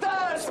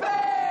outer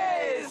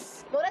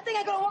space! No, that thing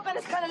ain't gonna work on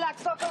this Cadillac,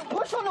 sucker.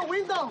 Push on the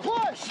window,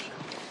 push!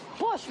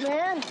 Push,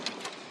 man!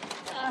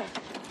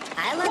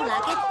 I'll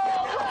unlock it.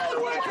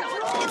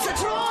 It's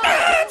a drone!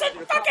 It's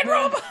a fucking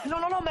robot!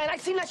 No, man,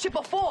 I've seen that shit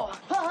before.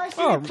 I've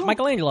seen Oh, it too.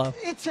 Michelangelo.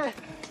 It's a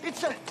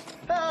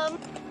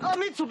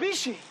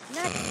Mitsubishi.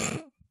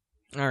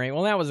 All right,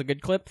 well, that was a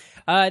good clip.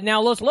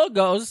 Now, Los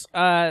Logos,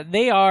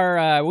 they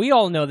are, we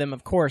all know them,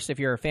 of course, if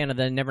you're a fan of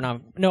the not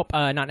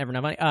Never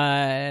Enough Money,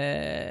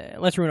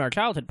 Let's Ruin Our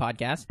Childhood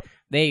podcast.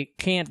 They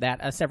chant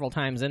that several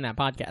times in that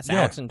podcast, Yeah.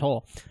 Alex and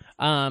Toll.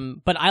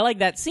 But I like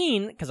that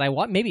scene, because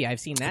maybe I've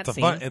seen that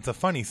scene. it's a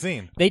funny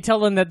scene. They tell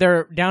them that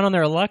they're down on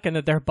their luck and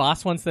that their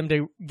boss wants them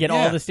to get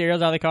all the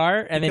stereos out of the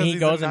car, and then he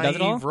goes and does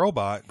it all. He's a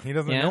robot. He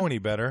doesn't Yeah. know any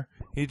better.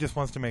 He just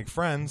wants to make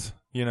friends,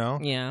 you know?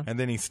 Yeah. And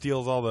then he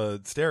steals all the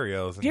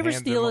stereos. Did you ever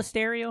steal a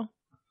stereo?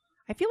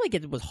 I feel like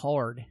it was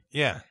hard.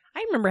 Yeah.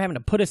 I remember having to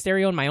put a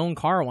stereo in my own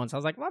car once. I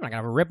was like, well, I'm not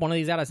going to rip one of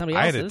these out of somebody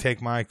I else's. had to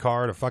take my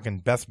car to fucking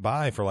Best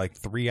Buy for like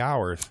 3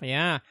 hours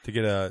Yeah. to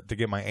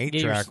get my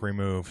 8-track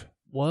removed.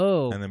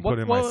 Whoa. And then put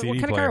in my CD What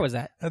kind player. of car was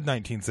that? A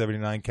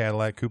 1979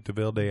 Cadillac Coupe de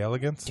Ville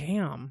d'Elegance.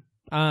 Damn.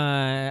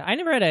 I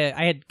never had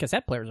I had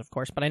cassette players, of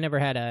course, but I never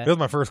had It was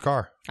my first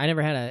car. I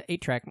never had a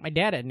 8-track. My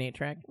dad had an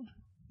 8-track.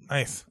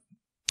 Nice.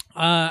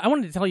 I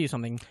wanted to tell you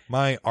something.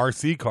 My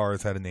RC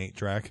cars had an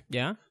 8-track.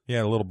 Yeah?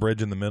 Yeah, a little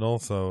bridge in the middle,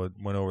 so it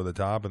went over the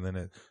top, and then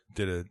it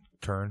did a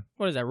turn.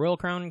 What is that, Royal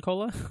Crown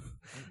Cola?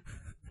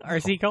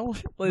 RC Cola?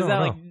 What is No, that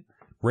no. like?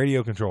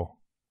 Radio control.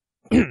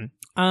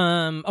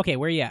 Okay,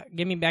 where you at?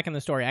 Get me back in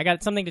the story. I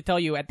got something to tell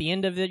you at the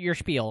end of your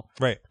spiel.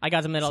 Right. I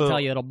got something So, that'll tell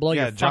you. It'll blow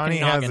your Johnny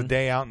fucking has noggin. a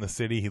day out in the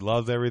city. He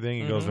loves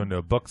everything. He goes Mhm. into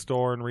a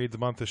bookstore and reads a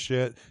bunch of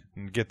shit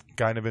and gets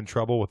kind of in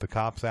trouble with the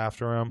cops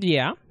after him.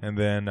 Yeah. And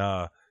then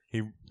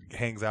he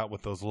hangs out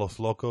with those Los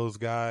Locos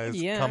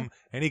guys. Yeah.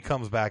 And he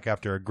comes back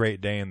after a great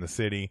day in the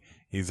city.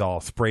 He's all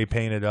spray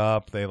painted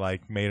up. They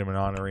made him an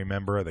honorary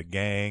member of the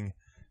gang.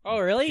 Oh,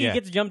 really? Yeah. He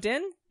gets jumped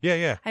in?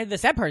 Yeah. The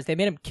sad part is they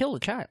made him kill a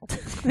child.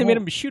 They made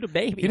him shoot a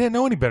baby. He didn't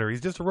know any better. He's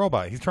just a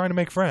robot. He's trying to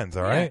make friends,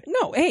 all right?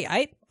 No, hey,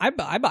 I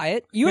buy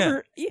it. You Yeah.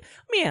 ever? Let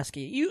me ask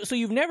you. So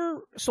you've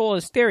never sold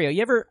a stereo?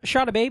 You ever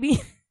shot a baby?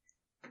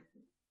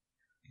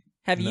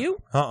 Have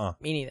you?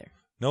 Me neither.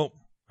 Nope.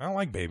 I don't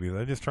like babies.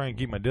 I just try and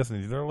keep my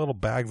distance. They're little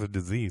bags of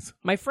disease.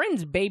 My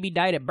friend's baby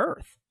died at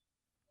birth.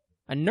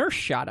 A nurse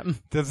shot him.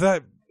 Does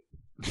that...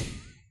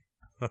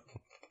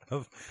 I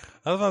was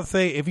about to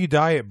say, if you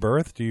die at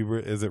birth,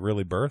 is it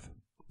really birth?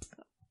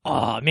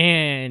 Oh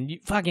man, you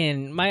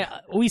fucking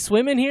we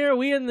swimming here? Are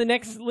we in the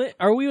next?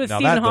 Are we with Now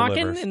Stephen that Hawking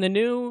delivers. in the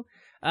new?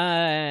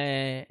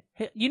 I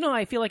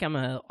feel like I'm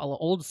a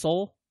old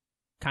soul,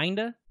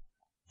 kinda.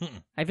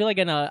 I feel like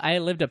I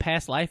lived a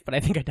past life, but I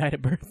think I died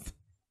at birth.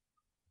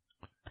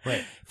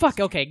 Right.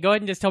 Fuck. Okay, go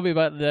ahead and just tell me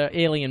about the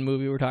alien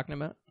movie we're talking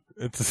about.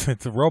 It's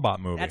a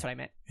robot movie. That's what I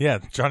meant. Yeah,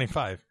 Johnny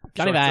Five.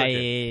 Johnny Short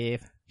Circuit.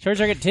 Five. Short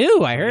Circuit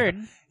 2, I heard.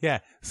 Yeah,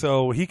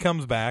 so he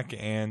comes back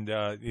and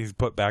he's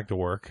put back to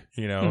work,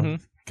 Mhm.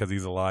 because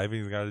he's alive.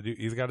 He's got a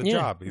Yeah.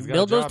 job. He's got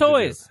Build a those job to do.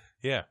 toys.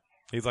 Yeah,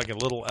 he's like a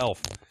little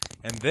elf.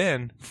 And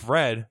then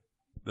Fred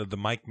the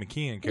Mike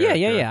McKeon character.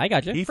 Yeah. I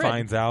got you. He Fred.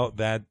 finds out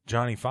that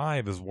Johnny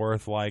Five is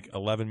worth like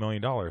 $11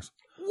 million.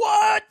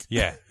 What?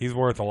 Yeah, he's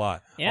worth a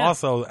lot. Yeah.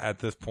 Also, at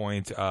this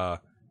point,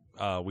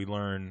 we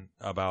learn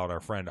about our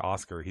friend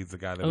Oscar. He's the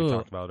guy that we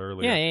talked about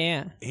earlier.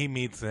 Yeah. He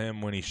meets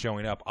him when he's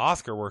showing up.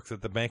 Oscar works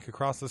at the bank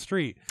across the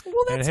street. Well,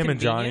 that's and him and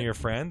Johnny convenient. are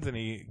friends, and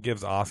he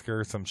gives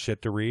Oscar some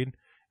shit to read,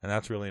 and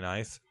that's really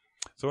nice.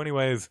 So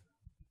anyways,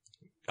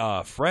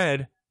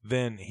 Fred,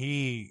 then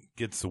he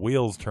gets the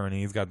wheels turning.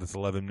 He's got this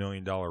 $11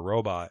 million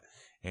robot,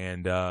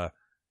 and this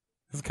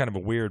is kind of a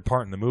weird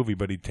part in the movie,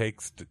 but he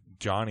takes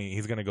Johnny.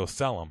 He's going to go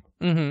sell him.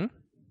 Mm-hmm.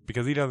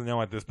 Because he doesn't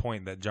know at this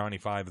point that Johnny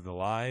Five is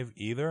alive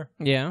either.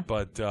 Yeah.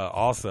 But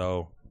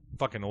also,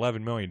 fucking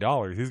 $11 million,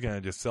 he's going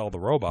to just sell the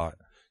robot,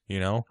 you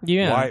know?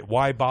 Yeah.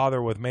 Why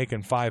bother with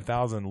making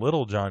 5,000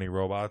 little Johnny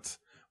robots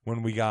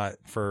when we got,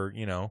 for,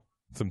 you know,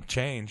 some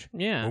change?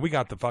 Yeah. Well, we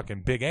got the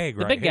fucking big egg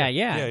right big here. guy,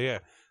 yeah. Yeah.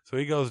 So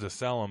he goes to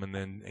sell him, and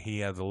then he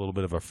has a little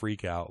bit of a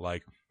freak out,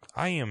 like,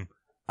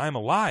 I'm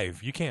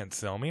alive. You can't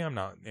sell me. I'm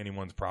not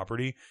anyone's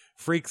property.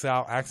 Freaks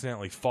out,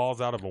 accidentally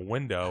falls out of a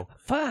window.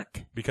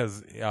 Fuck.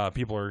 Because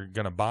people are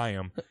going to buy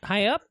him.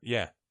 High up?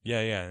 Yeah.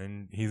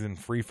 And he's in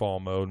free fall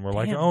mode, and we're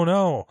like, Damn. oh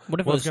no.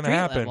 What if it what's was going to street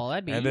happen? level?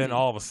 That'd be and then easy.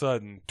 all of a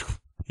sudden,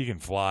 he can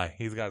fly.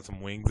 He's got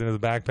some wings in his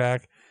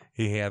backpack.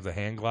 He has a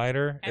hand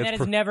glider. And that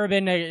has never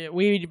been.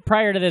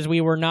 Prior to this, we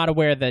were not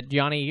aware that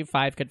Johnny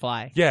Five could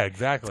fly. Yeah,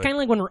 exactly. It's kind of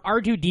like when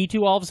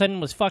R2-D2 all of a sudden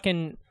was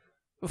fucking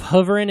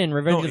hovering in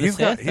Revenge of the he's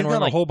Sith. got and we're a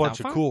like, whole bunch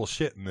the of fuck? cool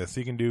shit in this.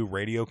 He can do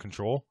radio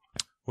control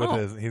with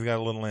his. He's got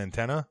a little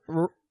antenna.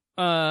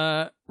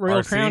 Royal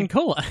RC? Crown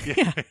Cola.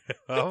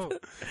 Oh,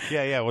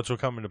 yeah, which will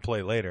come into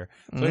play later.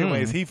 So, Mm.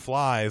 anyways, he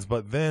flies,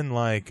 but then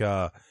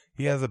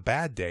he has a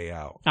bad day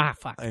out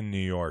Fuck. in New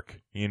York.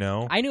 You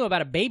know, I knew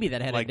about a baby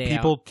that had like a day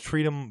people out.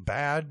 treat him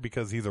bad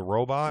because he's a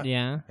robot.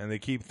 Yeah. And they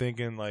keep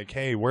thinking like,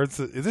 hey, is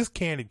this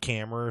Candid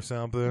Camera or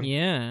something?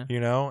 Yeah. You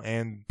know,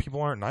 and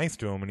people aren't nice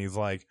to him, and he's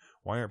like,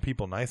 why aren't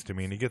people nice to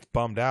me? And he gets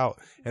bummed out,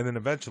 and then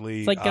eventually,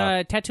 It's like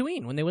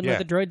Tatooine when they wouldn't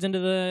let the droids into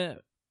the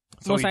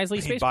Mos Eisley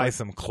he spaceport. buys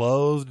some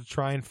clothes to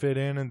try and fit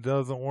in, and it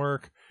doesn't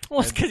work. Well,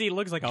 it's because he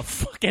looks like a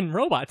fucking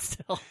robot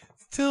still.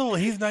 Still,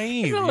 he's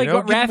naive. It's not you like know?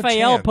 what Give him a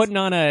Raphael chance. putting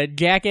on a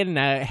jacket and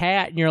a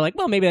hat, and you're like,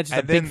 well, maybe that's just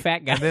And a big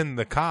fat guy. And then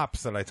the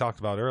cops that I talked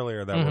about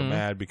earlier that were Mhm.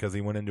 mad because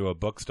he went into a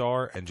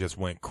bookstore and just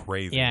went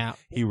crazy. Yeah.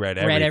 He read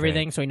Read everything.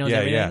 everything, so he knows Yeah.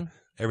 everything.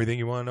 Everything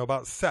you want to know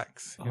about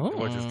sex,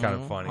 which is kind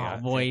of funny. Oh,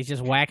 boy, he's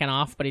just whacking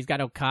off, but he's got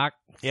no cock.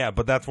 Yeah,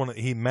 but that's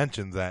he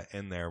mentions that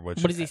in there. Which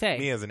What does he say?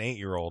 Me as an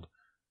 8-year-old.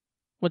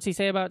 What's he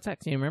say about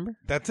sex? Do you remember?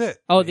 That's it.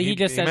 Oh, he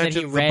just said that he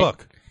mentions read. the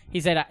book. He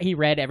said he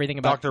read everything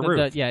about Dr.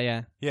 Ruth.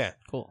 Yeah. Yeah.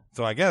 Cool.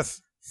 So I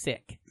guess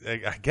Sick. he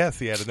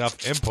had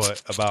enough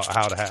input about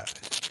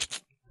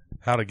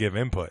how to give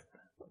input.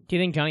 Do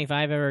you think Johnny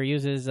Five ever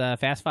uses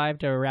Fast Five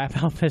to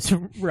wrap up his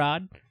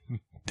rod?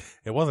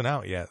 It wasn't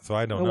out yet, so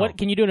I don't know. What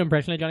can you do an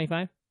impression of Johnny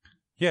Five?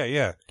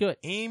 Yeah. Do it.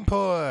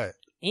 Input.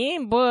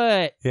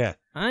 Input. Yeah.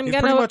 I'm He's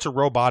gonna. pretty much a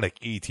robotic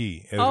ET.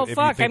 Oh If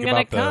fuck! you I'm think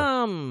gonna about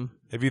come.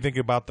 If you think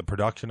about the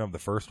production of the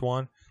first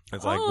one,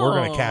 it's like we're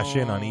going to cash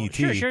in on ET.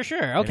 Sure.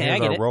 and Okay, I here's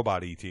get our it.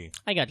 robot ET.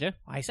 I got you.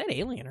 I said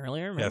alien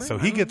earlier. Remember? Yeah, so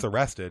he gets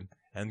arrested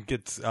and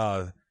gets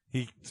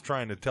he's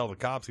trying to tell the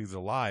cops he's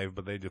alive,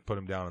 but they just put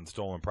him down in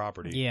stolen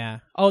property. Yeah.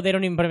 Oh, they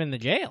don't even put him in the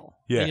jail.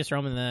 Yeah. They just throw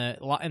him in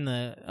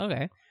the.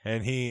 Okay.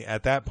 And he,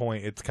 at that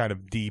point, it's kind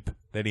of deep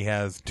that he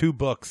has 2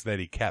 books that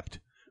he kept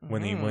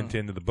when he went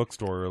into the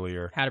bookstore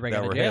earlier. How to break that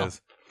out of were jail.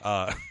 his.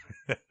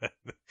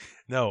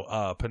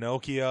 No,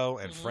 Pinocchio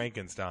and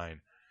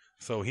Frankenstein.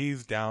 So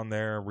he's down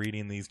there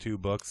reading these 2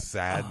 books,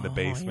 sad in the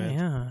basement.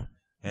 Yeah.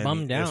 And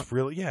Bummed out.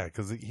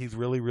 Because he's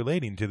really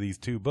relating to these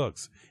 2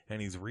 books,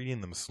 and he's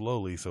reading them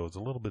slowly, so it's a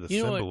little bit of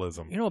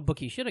symbolism. You know what book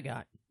he should have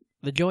got?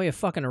 The Joy of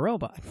Fucking a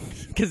Robot.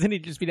 Because then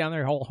he'd just be down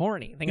there whole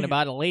horny, thinking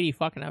about a lady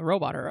fucking a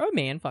robot, or a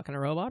man fucking a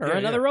robot, or Yeah,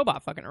 another yeah.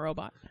 robot fucking a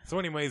robot. So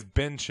anyways,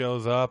 Ben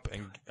shows up,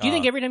 and Do you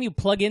think every time you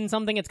plug in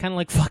something, it's kind of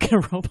like fucking a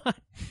robot?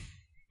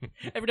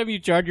 Every time you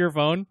charge your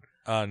phone?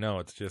 no,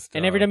 it's just...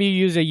 And every time you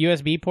use a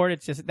USB port,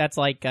 it's just, that's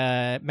like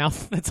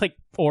mouth, that's like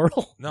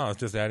oral. No, it's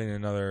just adding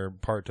another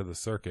part to the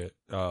circuit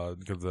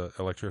because the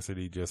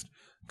electricity just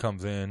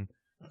comes in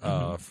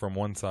from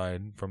one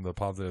side, from the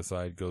positive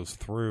side, goes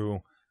through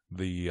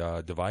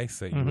the device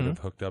that you would have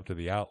hooked up to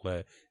the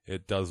outlet.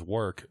 It does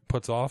work,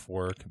 puts off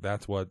work.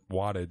 That's what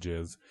wattage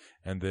is.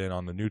 And then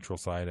on the neutral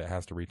side, it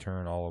has to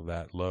return all of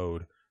that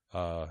load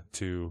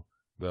to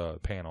the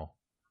panel.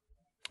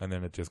 And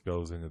then it just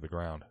goes into the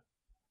ground.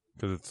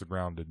 Because it's the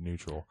grounded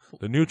neutral.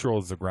 The neutral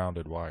is the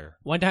grounded wire.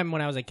 One time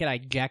when I was a kid, I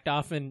jacked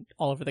off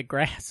all over the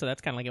grass, so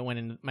that's kind of like it went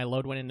in. My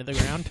load went into the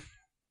ground.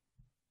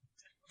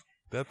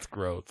 That's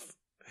gross.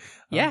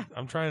 Yeah.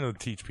 I'm trying to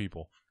teach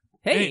people.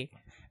 Hey,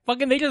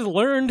 fucking, they just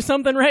learned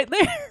something right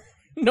there.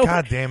 No,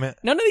 God damn it.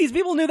 none of these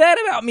people knew that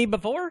about me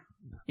before.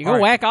 You go All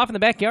right. whack off in the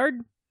backyard?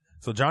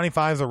 So Johnny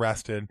Five's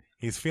arrested.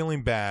 He's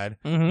feeling bad,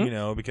 Mhm. you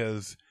know,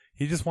 because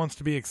He just wants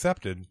to be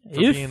accepted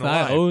for If being I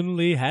alive.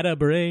 only had a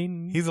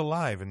brain. He's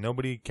alive and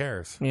nobody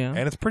cares. Yeah. And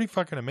it's pretty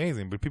fucking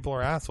amazing, but people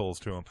are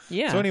assholes to him.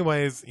 Yeah. So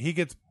anyways, he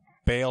gets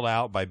bailed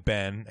out by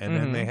Ben, and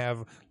then they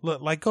have,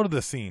 go to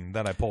the scene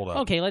that I pulled up.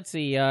 Okay, let's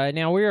see.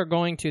 Now we are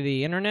going to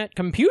the internet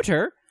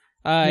computer.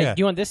 Yeah.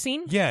 Do you want this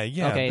scene? Yeah.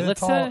 Okay, It's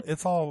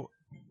let's, all.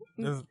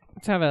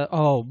 Let's have a.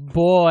 Oh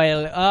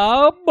boy!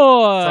 Oh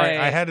boy! Sorry,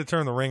 I had to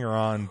turn the ringer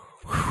on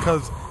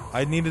because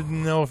I needed to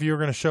know if you were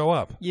going to show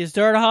up. You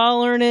start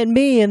hollering at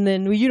me, and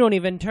then you don't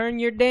even turn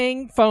your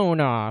dang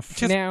phone off.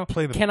 Just now,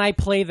 play the- can I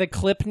play the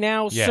clip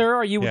now, Yeah. sir?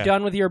 Are you Yeah.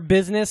 done with your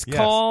business Yes.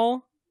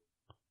 call?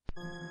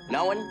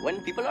 Now,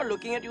 when people are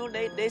looking at you,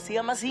 they see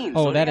a machine.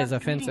 Oh, so that they is are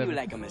treating offensive. You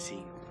like a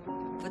machine.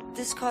 But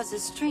this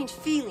causes strange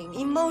feeling,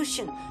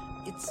 emotion.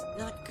 It's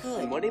not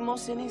good. What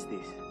emotion is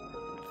this?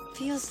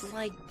 Feels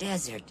like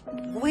desert,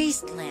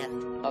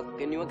 wasteland,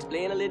 Can you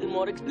explain a little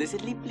more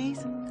explicitly,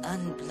 please?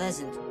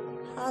 unpleasant,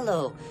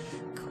 hollow,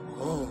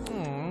 cold,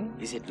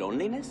 Is it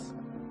loneliness?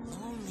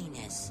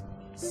 loneliness,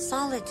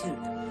 solitude.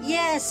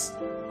 Yes,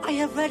 I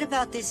have read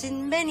about this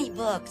in many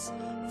books.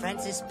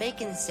 Francis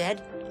Bacon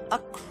said, "A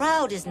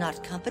crowd is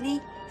not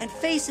company, and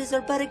faces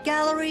are but a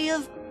gallery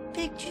of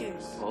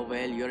pictures." Oh,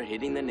 well, you're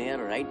hitting the nail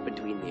right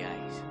between the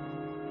eyes.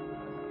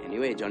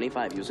 Anyway, Johnny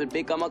Five, you should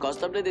become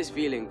accustomed to this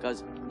feeling,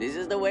 because this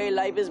is the way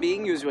life is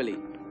being usually.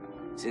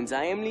 Since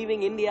I am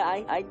leaving India,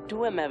 I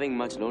too am having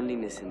much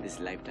loneliness in this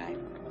lifetime.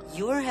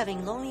 You're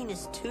having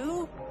loneliness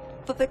too?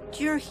 But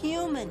you're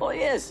human. Oh,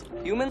 yes,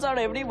 humans are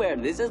everywhere.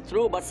 This is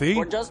true, but See?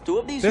 for just two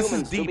of these This is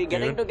humans to deep, be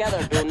getting dude.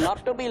 together, to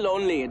not to be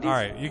lonely. It is All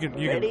right, you can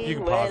very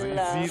pause it.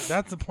 well, See,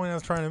 that's the point I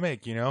was trying to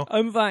make.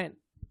 I'm fine.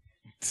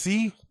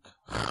 See,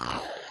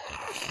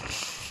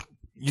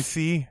 you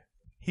see,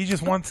 he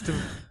just wants to,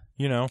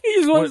 He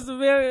just wants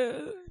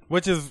to.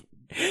 which is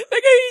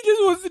That guy, he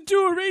just wants to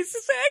do a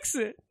racist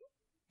accent.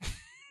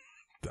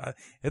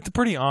 it's a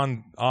pretty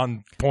on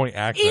point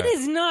accent. It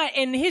is not,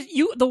 and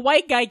the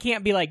white guy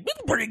can't be like, this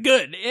is pretty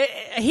good.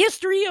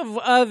 History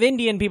of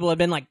Indian people have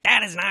been like,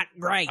 that is not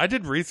right. I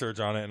did research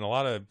on it, and a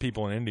lot of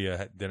people in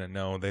India didn't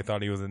know. They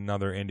thought he was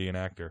another Indian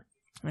actor.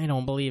 I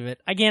don't believe it.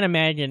 I can't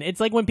imagine. It's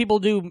like when people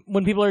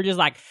are just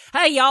like,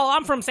 hey, y'all,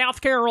 I'm from South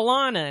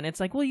Carolina. And it's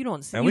like, well, you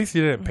don't see. At least he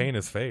didn't paint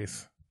his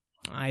face.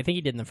 I think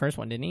he did in the first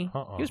one, didn't he?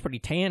 He was pretty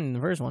tan in the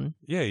first one.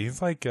 Yeah,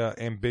 he's like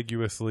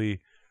ambiguously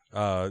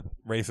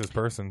racist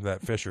person,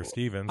 that Fisher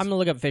Stevens. I'm going to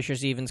look up Fisher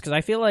Stevens because I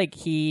feel like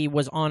he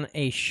was on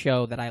a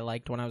show that I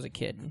liked when I was a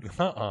kid.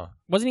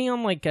 Wasn't he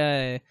on like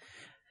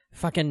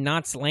fucking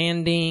Knots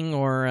Landing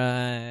or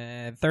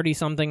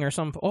 30-something or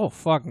something? Oh,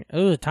 fuck.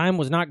 Oh, time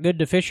was not good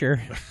to Fisher.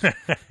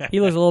 He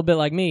looks a little bit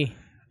like me.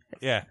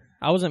 Yeah.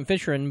 I wasn't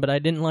fishing, but I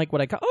didn't like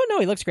what I caught. Oh, no,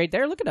 he looks great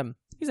there. Look at him.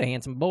 He's a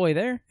handsome boy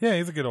there. Yeah,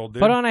 he's a good old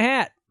dude. Put on a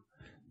hat.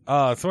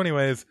 So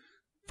anyways,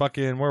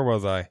 fucking, where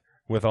was I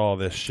with all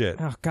this shit?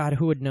 Oh, God,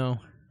 who would know?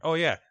 Oh,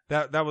 yeah.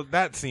 That was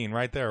that scene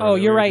right there. Oh, that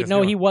we you're were right. just No,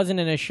 doing. he wasn't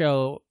in a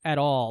show at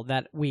all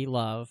that we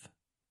love.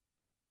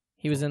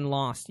 He was in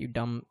Lost, you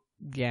dumb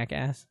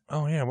jackass.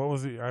 Oh, yeah. What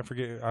was he? I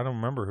forget. I don't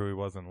remember who he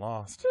was in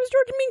Lost. It was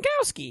George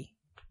Minkowski.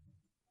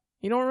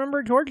 You don't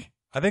remember George?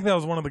 I think that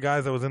was one of the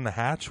guys that was in the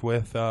hatch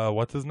with,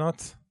 what's his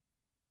nuts?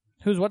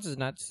 What's his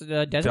nuts?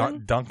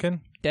 Desmond?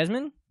 Duncan?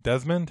 Desmond?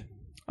 Desmond?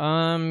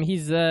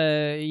 He's,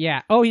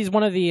 yeah. Oh, he's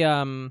one of the,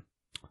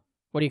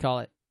 what do you call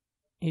it?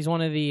 He's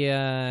one of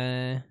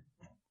the,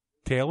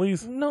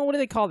 Tailies? no, what do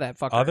they call that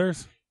fucker?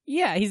 Others?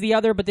 Yeah, he's the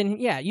other, but then,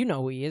 yeah, you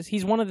know who he is.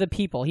 He's one of the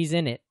people. He's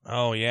in it.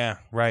 Oh, yeah.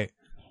 Right.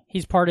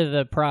 He's part of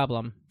the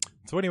problem.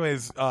 So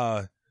anyways,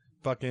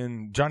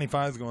 fucking Johnny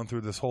Five's going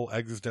through this whole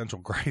existential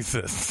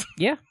crisis.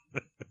 Yeah.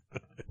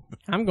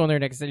 I'm going there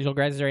next existential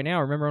crisis right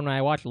now. Remember when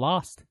I watched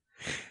Lost?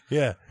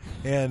 Yeah.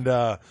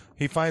 And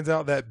he finds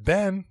out that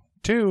Ben,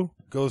 too,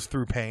 goes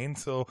through pain.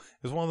 So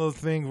it's one of those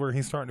things where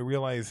he's starting to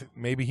realize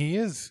maybe he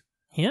is.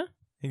 Yeah.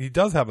 He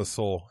does have a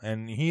soul,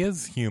 and he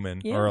is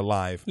human or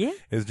alive. Yeah.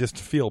 Is just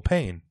to feel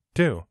pain,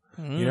 too.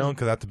 You know,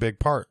 because that's a big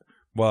part.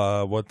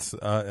 What's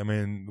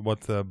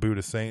the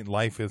Buddha saying?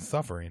 Life is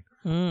suffering.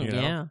 You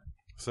know? Yeah.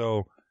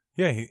 So,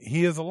 yeah,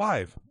 he is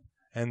alive.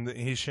 And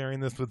he's sharing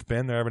this with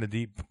Ben. They're having a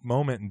deep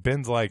moment. And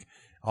Ben's like,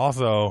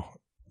 also,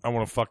 I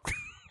want to fuck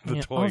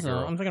the toy also, girl.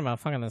 I'm thinking about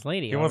fucking this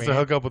lady. He wants to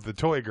hook up with the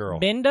toy girl.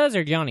 Ben does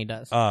or Johnny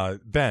does?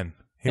 Ben.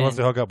 He wants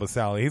to hook up with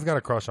Sally. He's got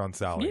a crush on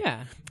Sally.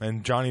 Yeah.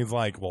 And Johnny's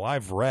like, well,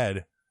 I've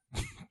read.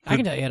 I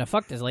can tell you how to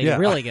fuck this lady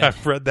really good.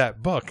 I've read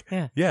that book.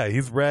 Yeah. Yeah,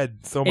 he's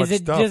read so much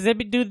stuff.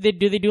 Do they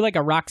do like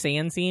a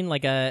Roxanne scene,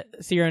 like a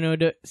Cyrano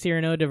de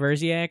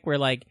Bergerac, where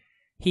like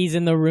he's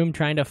in the room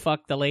trying to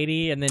fuck the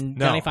lady, and then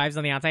Johnny Five's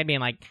on the outside being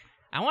like,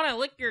 I want to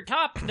lick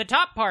the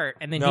top part,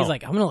 and then he's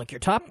like, I'm gonna lick your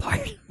top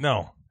part.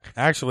 No,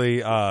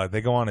 actually,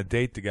 they go on a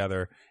date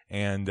together,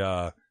 and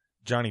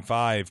Johnny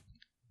Five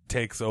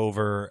takes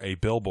over a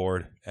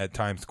billboard at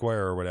Times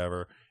Square or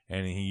whatever,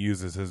 and he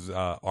uses his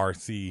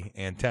RC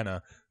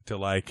antenna to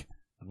like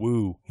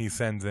woo. He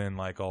sends in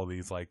like all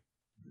these like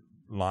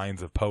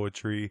lines of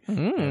poetry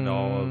and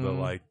all of the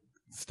like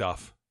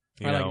stuff.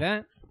 You know? Like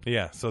that.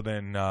 Yeah. So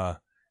then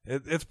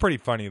It's pretty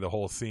funny, the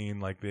whole scene.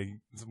 Like, they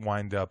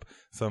wind up,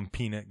 some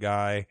peanut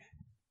guy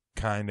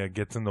kind of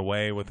gets in the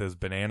way with his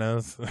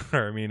bananas.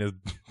 Or, I mean, his...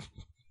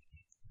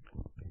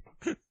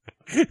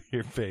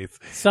 Your face.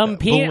 Some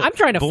peanut. I'm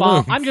trying to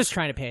follow. I'm just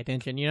trying to pay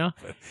attention, you know?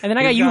 And then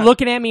I got you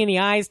looking at me in the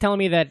eyes telling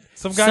me that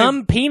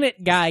some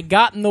peanut guy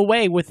got in the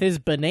way with his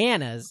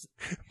bananas.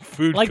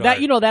 Food like cart.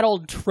 that, you know, that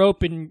old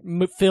trope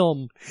in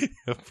film.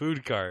 A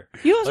food cart.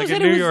 You also like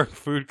said a New was... York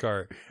food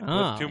cart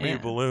Oh, with too many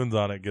balloons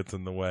on it gets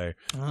in the way.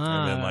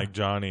 And then, like,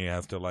 Johnny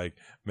has to, like,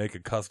 make a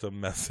custom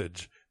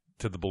message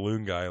to the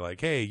balloon guy, like,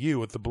 hey, you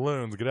with the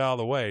balloons, get out of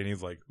the way. And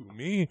he's like, who,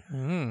 me?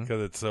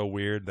 Because it's so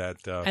weird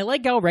that I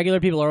like how regular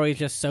people are always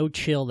just so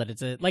chill that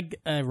it's a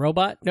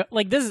robot. No,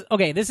 like, this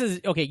is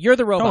you're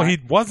the robot. No, he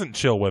wasn't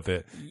chill with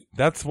it.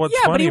 That's what's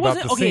but funny he about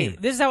wasn't. the Okay, scene.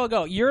 this is how it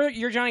go.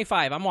 You're Johnny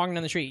Five. I'm walking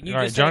down the street. You All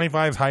right, just Johnny say,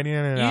 Five's hiding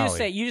in an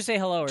alley. You just say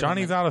hello. Or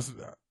Johnny's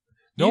something. out of...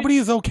 Nobody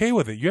is okay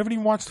with it. You haven't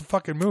even watched the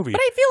fucking movie.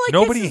 But I feel like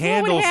nobody this is what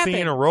would handles happen.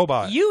 seeing a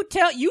robot.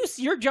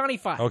 You're Johnny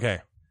Five.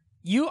 Okay.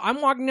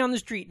 I'm walking down the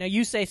street. Now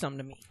you say something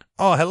to me.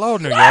 Oh, hello,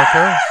 New Yorker.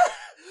 Oh,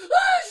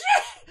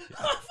 shit!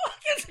 Oh, fuck,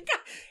 it's a guy.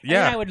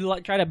 Yeah. And I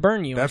would try to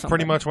burn you. That's or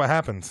pretty something. much what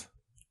happens.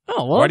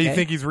 Oh, well, Why do you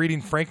think he's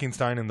reading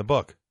Frankenstein in the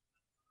book?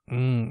 Did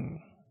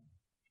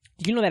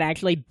you know that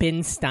actually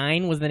Ben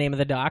Stein was the name of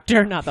the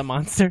doctor, not the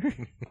monster?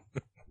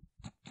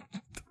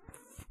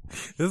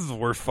 This is the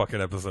worst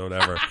fucking episode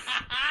ever.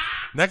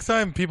 Next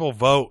time people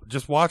vote,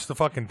 just watch the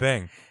fucking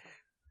thing.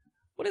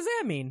 What does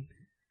that mean?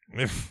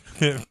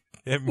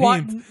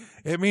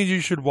 It means you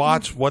should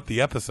watch what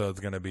the episode's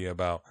going to be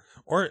about.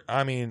 Or,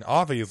 I mean,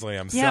 obviously,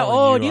 I'm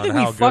selling do you you think on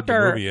we how good fucked the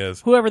our movie is.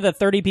 whoever the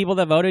 30 people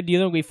that voted? Do you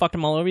think we fucked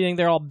them all over? You think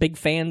they're all big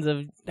fans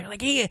of? They're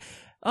like, hey,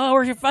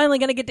 we're finally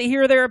gonna get to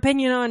hear their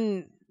opinion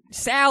on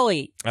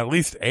Sally. At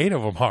least 8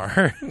 of them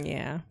are.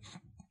 Yeah.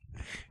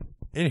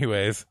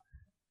 Anyways,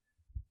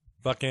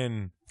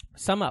 fucking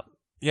Sum up.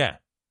 yeah,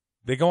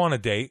 they go on a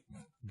date,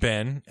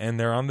 Ben, and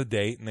they're on the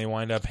date, and they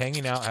wind up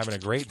hanging out, having a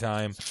great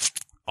time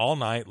all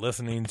night,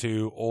 listening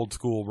to old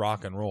school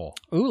rock and roll.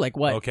 Ooh, like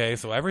what? Okay,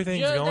 so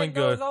everything's going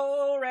good.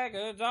 Old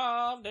records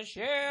off the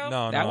shelf.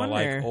 No, That one,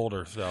 like or?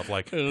 older stuff,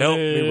 like "Help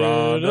Me,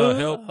 Rhonda,"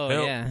 "Help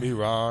yeah. Me,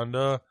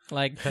 Rhonda,"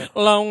 Like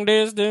long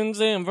distance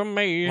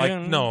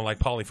information. like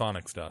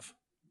polyphonic stuff.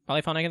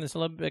 Polyphonic and the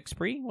Syllabic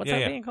Spree? What's Yeah,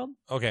 that yeah. being called?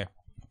 Okay,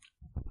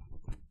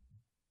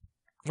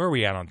 where are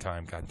we at on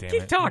time? God damn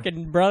Keep it!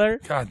 talking, brother.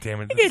 God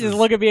damn it! You can't just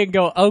look at me and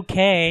go,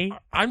 okay.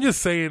 I'm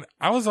just saying,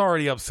 I was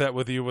already upset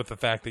with you with the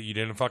fact that you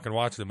didn't fucking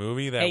watch the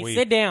movie. That Hey,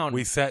 sit down.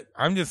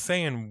 I'm just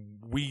saying,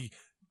 we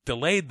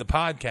delayed the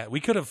podcast. We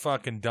could have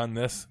fucking done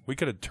this. We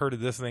could have turted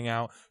this thing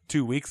out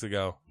 2 weeks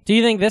ago. Do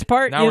you think this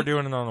part? Now we're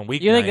doing it on a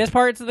weeknight. You think this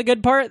part's the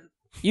good part?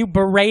 You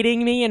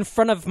berating me in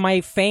front of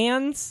my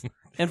fans?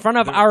 In front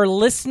of our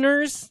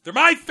listeners? They're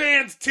my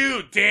fans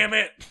too, damn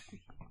it!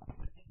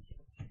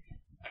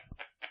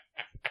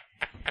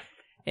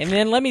 And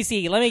then let me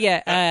see. Let me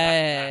get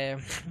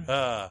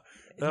That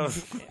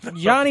was,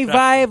 Johnny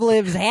Five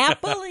lives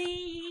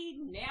happily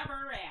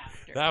never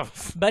after. that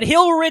was But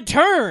he'll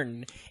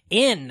return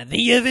in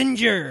the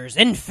Avengers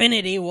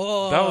Infinity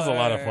War. that was a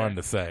lot of fun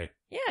to say.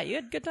 Yeah, you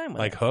had a good time with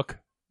Like it. Hook,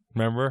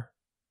 remember?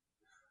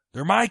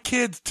 They're my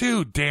kids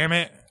too, damn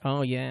it!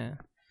 Oh, yeah.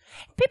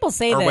 People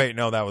say Or that... wait,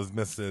 no, that was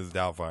Mrs.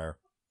 Doubtfire.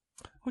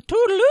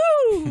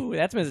 Toodaloo!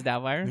 That's Mrs.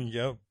 Doubtfire.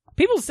 Yep.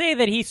 People say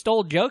that he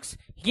stole jokes.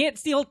 He can't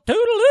steal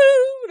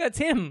Toodaloo! That's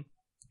him.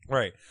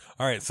 Right.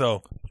 All right.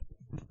 So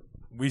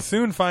we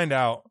soon find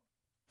out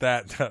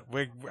that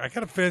I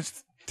gotta finish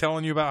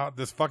telling you about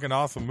this fucking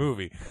awesome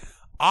movie.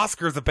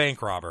 Oscar's a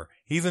bank robber.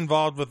 He's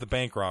involved with the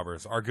bank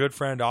robbers. Our good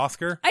friend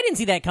Oscar. I didn't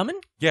see that coming.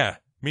 Yeah,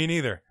 me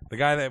neither. The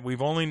guy that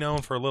we've only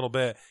known for a little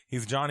bit.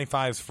 He's Johnny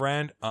Five's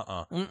friend.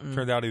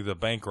 Turns out he's a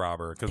bank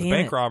robber because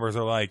bank robbers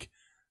are like.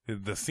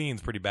 The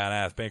scene's pretty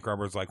badass. Bank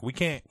robbers like, we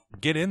can't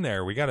get in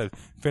there. We got to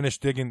finish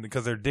digging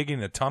because they're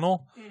digging a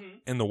tunnel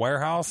in the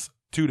warehouse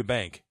to the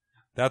bank.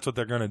 That's what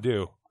they're going to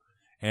do.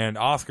 And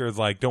Oscar's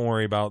like, don't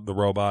worry about the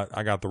robot.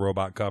 I got the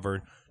robot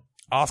covered.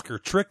 Oscar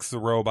tricks the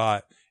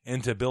robot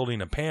into building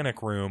a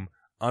panic room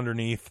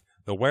underneath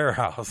the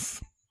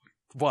warehouse.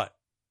 What?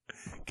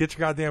 Get your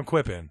goddamn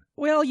quip in.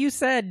 Well, you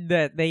said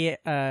that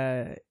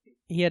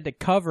he had to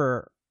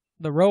cover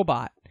the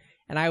robot.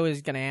 And I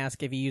was going to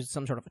ask if he used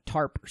some sort of a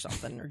tarp or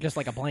something, or just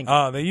like a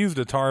blanket. They used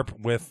a tarp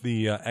with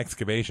the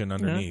excavation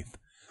underneath.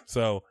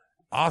 So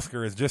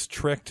Oscar has just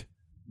tricked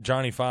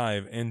Johnny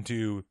Five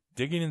into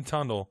digging a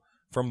tunnel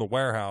from the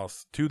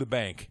warehouse to the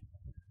bank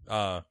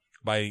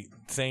by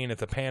saying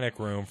it's a panic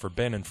room for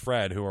Ben and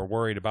Fred, who are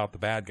worried about the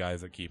bad guys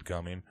that keep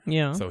coming.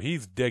 Yeah. So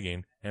he's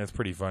digging, and it's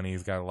pretty funny.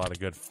 He's got a lot of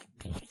good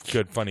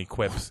funny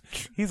quips.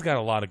 He's got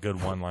a lot of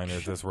good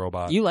one-liners, this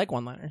robot. You like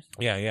one-liners.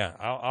 Yeah.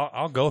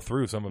 I'll go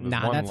through some of his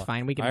Nah, that's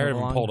fine. We can move I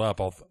haven't along. pulled up.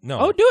 No.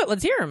 Oh, do it.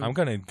 Let's hear him. I'm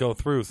going to go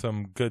through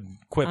some good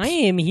quips. I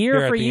am here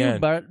at for the you, end.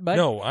 but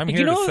no, I'm Did here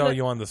you to know sell that-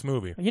 you on this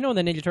movie. You know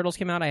when the Ninja Turtles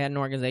came out, I had an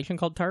organization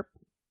called TARP.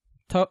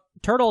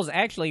 Turtles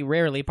actually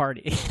rarely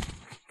party.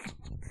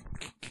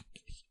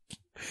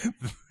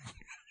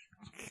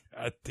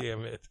 God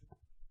damn it.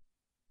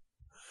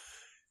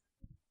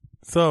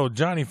 So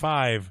Johnny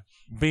Five,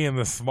 being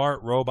the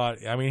smart robot,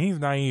 I mean, he's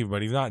naive,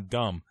 but he's not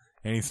dumb.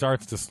 And he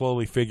starts to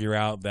slowly figure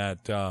out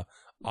that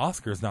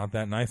Oscar's not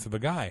that nice of a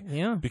guy.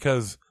 Yeah.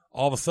 Because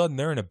all of a sudden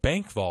they're in a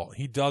bank vault.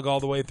 He dug all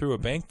the way through a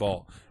bank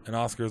vault. And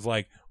Oscar's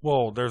like,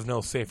 well, there's no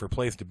safer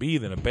place to be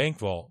than a bank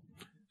vault.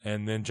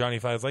 And then Johnny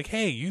Five's like,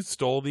 hey, you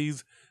stole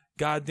these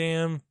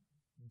goddamn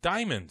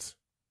diamonds.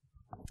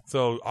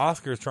 So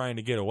Oscar's trying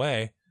to get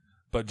away,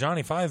 but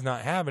Johnny Five's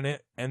not having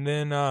it. And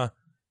then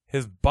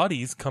his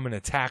buddies come and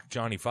attack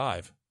Johnny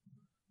Five.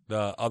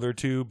 The other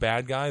two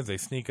bad guys, they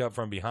sneak up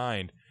from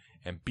behind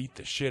and beat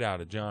the shit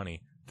out of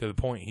Johnny to the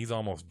point he's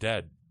almost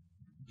dead.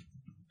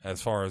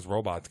 As far as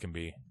robots can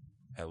be,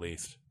 at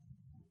least.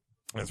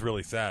 It's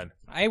really sad.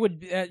 I'm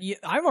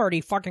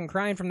already fucking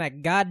crying from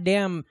that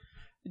goddamn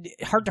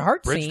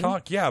heart-to-heart Bridge scene.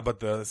 talk, yeah, but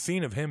the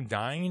scene of him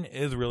dying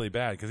is really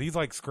bad because he's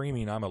like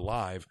screaming, I'm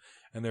alive,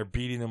 and they're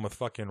beating him with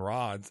fucking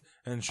rods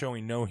and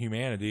showing no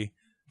humanity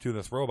to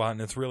this robot,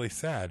 and it's really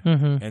sad.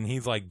 Mm-hmm. And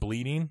he's like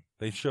bleeding.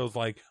 They shows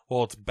like,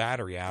 well, it's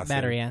battery acid.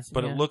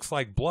 But yeah. It looks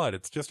like blood.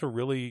 It's just a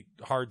really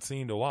hard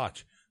scene to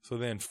watch. So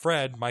then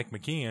Fred, Mike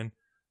McKeon,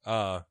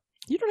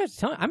 you don't have to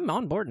tell me. I'm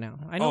on board now.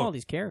 I know all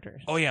these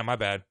characters. Oh, yeah, my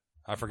bad.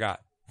 I forgot.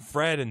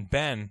 Fred and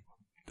Ben,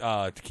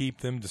 to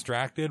keep them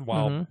distracted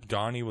while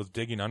Donnie was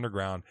digging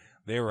underground,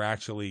 they were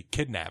actually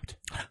kidnapped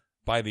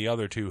by the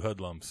other two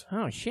hoodlums.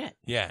 Oh, shit.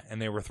 Yeah,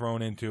 and they were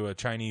thrown into a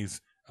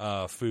Chinese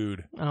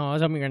food. Oh, I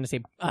was hoping you were going to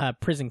say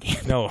prison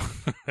camp. No,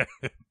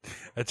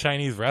 a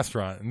Chinese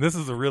restaurant. And this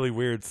is a really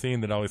weird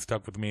scene that always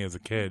stuck with me as a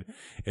kid,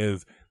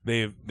 is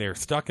they're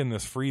stuck in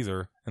this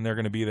freezer, and they're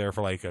going to be there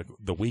for like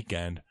the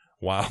weekend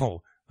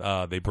while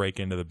they break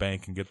into the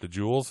bank and get the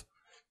jewels.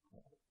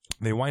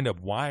 They wind up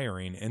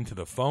wiring into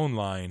the phone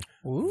line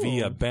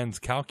via Ben's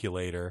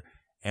calculator,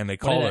 and they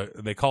call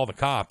the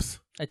cops.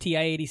 A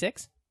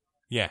TI-86?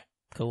 Yeah.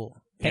 Cool.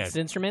 Texas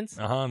Instruments?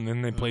 And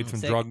then they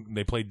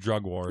played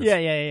drug wars. Yeah.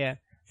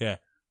 Yeah.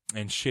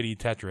 And shitty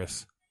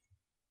Tetris.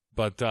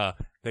 But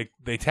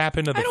they tap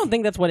into the I don't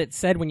think that's what it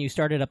said when you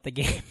started up the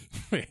game.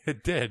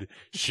 It did.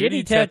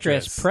 Shitty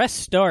Tetris. Press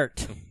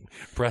start.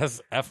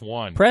 Press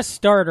F1. Press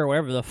start or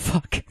whatever the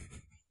fuck.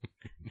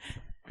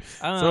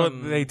 So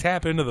they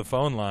tap into the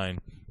phone line,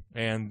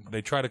 and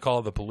they try to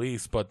call the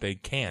police, but they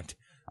can't.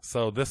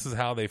 So this is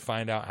how they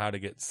find out how to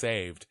get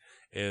saved,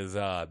 is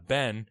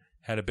Ben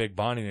had a big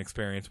bonding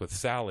experience with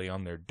Sally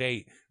on their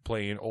date,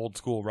 playing old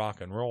school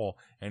rock and roll,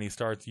 and he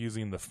starts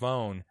using the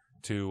phone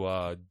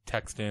to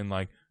text in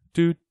like,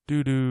 doot,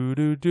 doot, doot,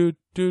 doot, doot,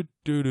 doot,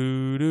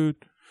 doot,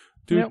 doot,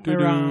 doot, help me,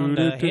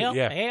 Rhonda.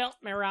 Help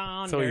me,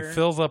 Rhonda. So he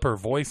fills up her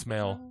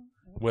voicemail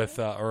with,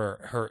 or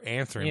her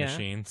answering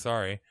machine,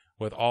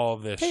 with all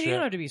of this shit. You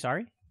don't have to be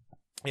sorry.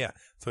 Yeah.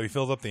 So he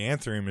fills up the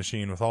answering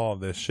machine with all of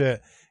this shit,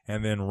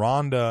 and then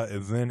Rhonda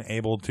is then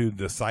able to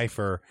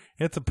decipher.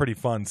 It's a pretty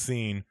fun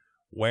scene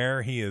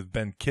where he has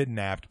been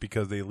kidnapped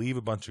because they leave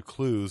a bunch of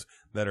clues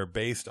that are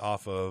based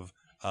off of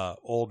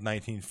old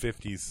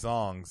 1950s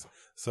songs.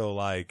 So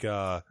like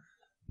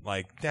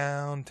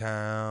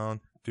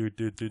Downtown.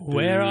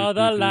 Where all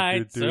the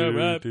lights are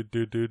up.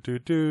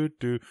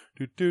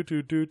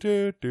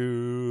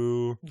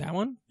 That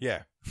one?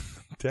 Yeah.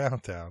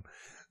 Downtown.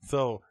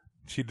 So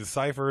she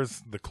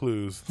deciphers the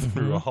clues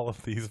through all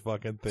of these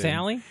fucking things.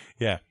 Sally?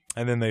 Yeah.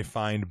 And then they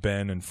find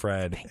Ben and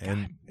Fred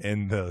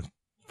in the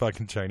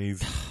fucking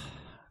Chinese.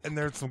 And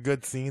there's some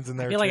good scenes in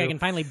there, I feel like I can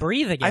finally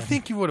breathe again. I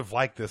think you would have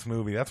liked this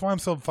movie. That's why I'm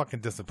so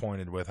fucking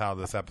disappointed with how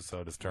this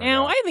episode has turned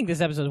out. I think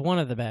this episode is one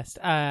of the best.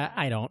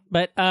 I don't.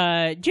 But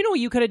do you know what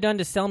you could have done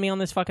to sell me on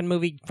this fucking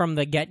movie from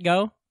the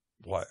get-go?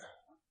 What?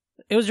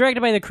 It was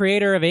directed by the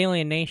creator of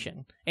Alien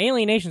Nation.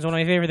 Alien Nation is one of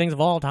my favorite things of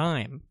all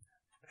time.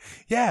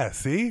 Yeah,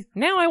 see?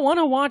 Now I want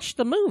to watch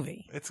the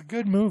movie. It's a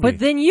good movie. But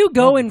then you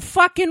go and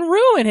fucking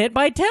ruin it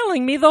by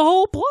telling me the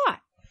whole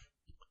plot.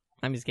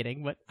 I'm just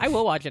kidding, but I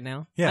will watch it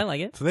now. Yeah. I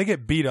like it. So they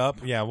get beat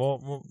up. Yeah,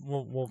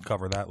 we'll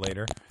cover that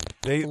later.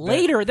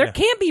 There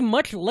can't be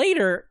much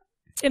later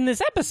in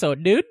this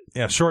episode, dude.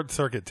 Yeah, Short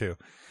Circuit 2.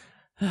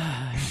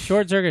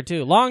 Short Circuit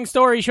 2. Long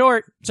story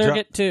short,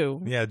 Circuit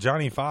 2. Yeah,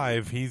 Johnny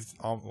Five, he's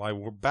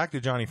we're back to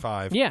Johnny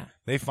Five. Yeah.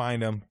 They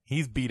find him.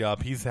 He's beat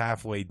up. He's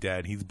halfway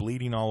dead. He's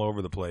bleeding all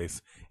over the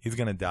place. He's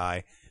going to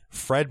die.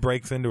 Fred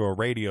breaks into a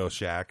Radio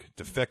Shack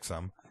to fix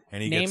him.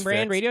 And he gets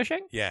brand fixed. Radio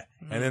Shack? Yeah.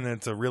 And then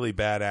it's a really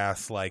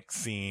badass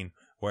scene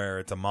where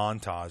it's a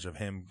montage of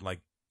him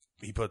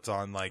he puts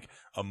on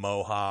a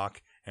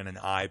mohawk and an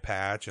eye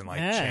patch and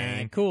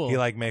chain. Cool.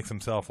 He makes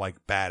himself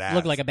badass.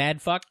 Look like a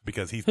bad fuck?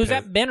 Because he's Who's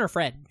that, Ben or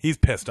Fred? He's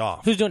pissed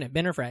off. Who's doing it,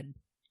 Ben or Fred?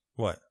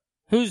 What?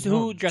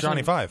 Who dressed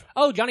Johnny Five.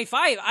 Oh, Johnny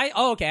Five.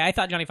 Okay. I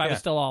thought Johnny Five was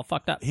still all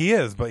fucked up. He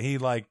is, but he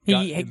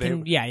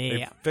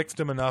they fixed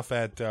him enough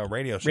at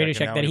Radio Shack. Radio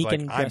Shack that he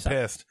can I'm dress up.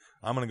 pissed.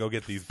 I'm going to go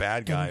get these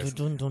bad guys.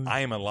 I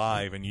am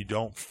alive, and you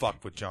don't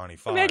fuck with Johnny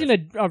Five.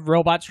 Imagine a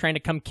robot's trying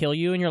to come kill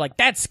you, and you're like,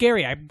 that's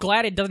scary. I'm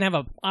glad it doesn't have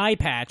an eye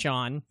patch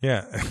on.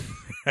 Yeah.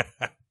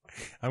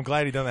 I'm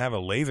glad he doesn't have a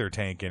laser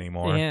tank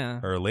anymore.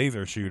 Yeah. Or a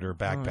laser shooter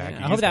backpack.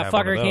 I hope that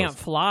fucker can't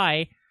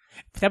fly.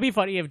 That'd be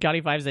funny if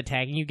Johnny Five's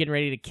attacking you, getting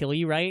ready to kill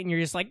you, right? And you're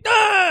just like,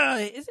 ah!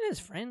 Isn't his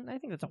friend? I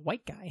think that's a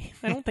white guy.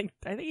 I think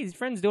his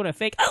friend's doing a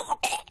fake.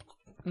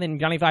 And then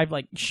Johnny Five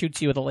like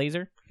shoots you with a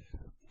laser.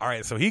 All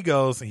right, so he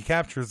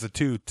captures the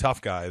two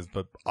tough guys,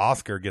 but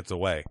Oscar gets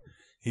away.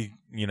 It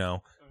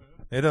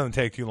doesn't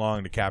take too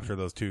long to capture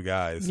those two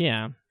guys.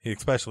 Yeah.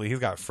 He's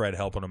got Fred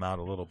helping him out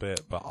a little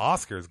bit, but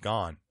Oscar's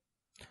gone.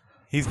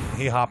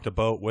 He hopped a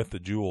boat with the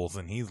jewels,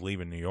 and he's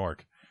leaving New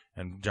York.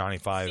 And Johnny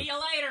Five. See you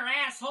later,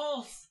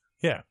 assholes.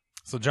 Yeah.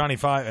 So Johnny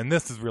Five, and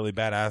this is really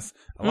badass.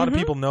 A lot of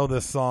people know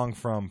this song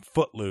from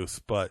Footloose,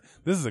 but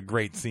this is a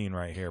great scene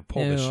right here.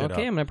 Pull this shit up.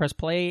 Okay, I'm going to press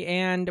play,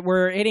 and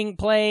we're hitting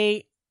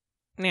play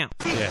now.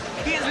 Yeah.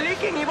 He is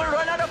leaking. He will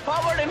run out of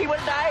power and he will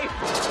die.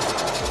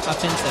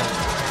 Offensive.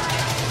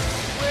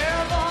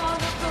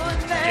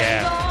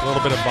 Yeah. A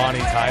little bit of Bonnie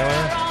Tyler.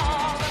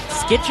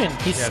 Skitching.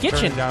 He's skitching.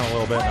 Turn it down a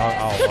little bit.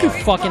 You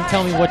can fucking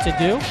tell me what to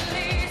do.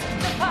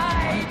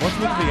 What's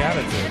with the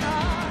attitude?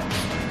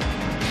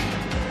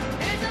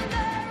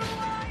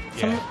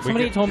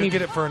 Somebody told me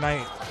get it for a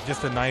night,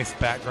 just a nice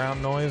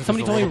background noise.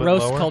 Somebody told me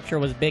roast culture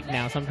was big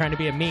now, so I'm trying to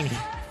be a meanie.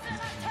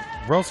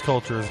 Roast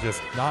culture is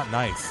just not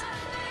nice.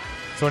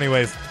 So,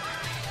 anyways,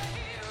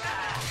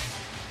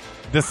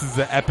 this is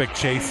the epic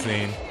chase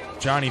scene.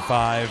 Johnny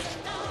Five,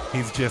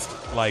 he's just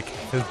like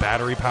his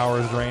battery power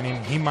is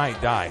draining. He might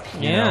die,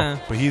 you know,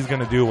 but he's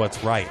gonna do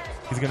what's right.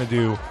 He's gonna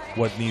do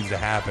what needs to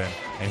happen,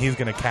 and he's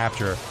gonna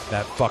capture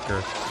that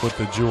fucker with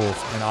the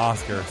jewels and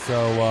Oscar.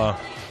 So,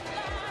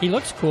 he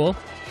looks cool.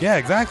 Yeah,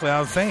 exactly. I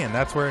was saying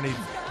that's where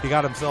he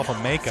got himself a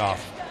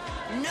make-off.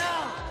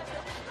 No.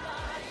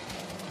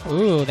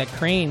 Ooh, that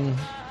crane.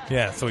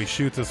 Yeah, so he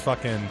shoots his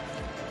fucking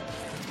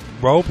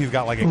rope. He's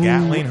got like a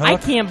Gatling hook. I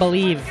can't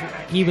believe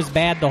he was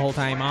bad the whole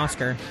time,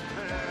 Oscar.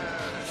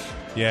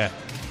 Yeah,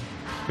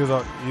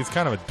 he's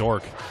kind of a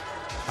dork.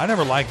 I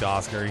never liked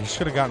Oscar. He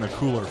should have gotten a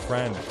cooler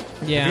friend.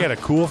 Yeah, if he had a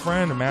cool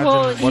friend, imagine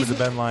what it'd have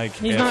been like.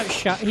 He's not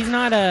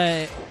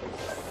a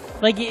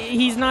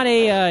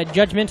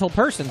judgmental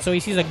person. So he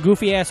sees a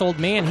goofy ass old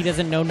man. He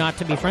doesn't know not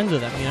to be friends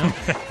with him. You know.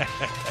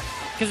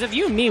 Because if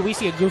you and me, we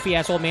see a goofy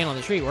ass old man on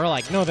the street, we're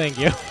like, no, thank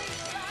you.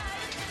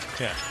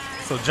 Yeah.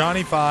 So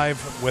Johnny Five,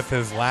 with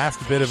his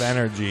last bit of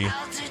energy,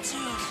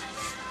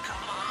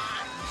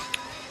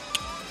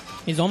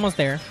 he's almost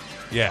there.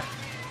 Yeah.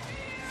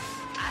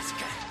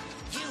 Oscar,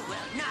 you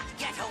will not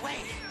get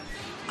away.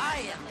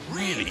 I am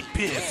Really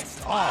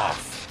pissed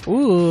off.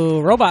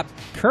 Ooh, robot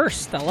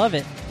cursed. I love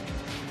it.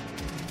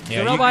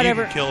 Yeah, robot you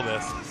ever can kill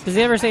this. Does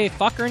he ever say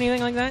fuck or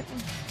anything like that?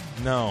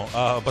 No,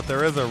 but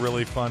there is a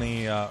really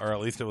funny, or at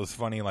least it was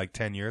funny like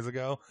 10 years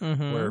ago,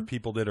 where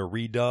people did a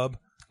redub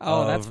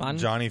that's of fun.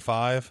 Johnny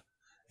Five,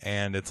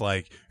 and it's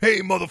like,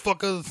 hey,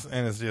 motherfuckers,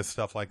 and it's just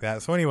stuff like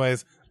that. So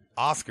anyways,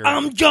 Oscar.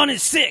 I'm Johnny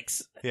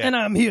Six, and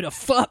I'm here to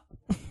fuck.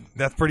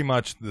 That's pretty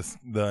much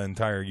the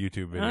entire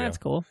YouTube video. Oh, that's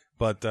cool.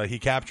 But he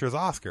captures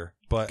Oscar,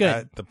 but Good.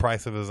 at the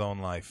price of his own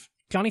life.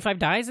 Johnny Five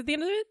dies at the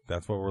end of it?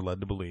 That's what we're led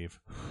to believe.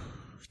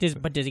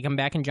 But does he come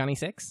back in Johnny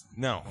Six?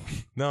 No.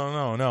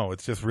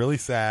 It's just really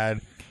sad.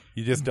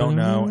 You just don't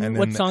know. And then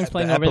what song's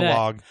playing the over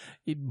epilogue,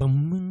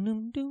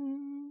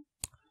 that?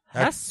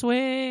 I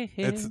swear.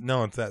 It's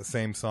that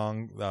same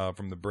song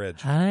from The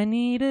Bridge. I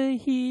need a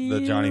hero.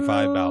 The Johnny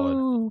Five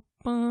ballad.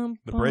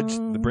 The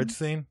bridge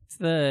scene? It's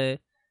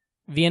the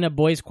Vienna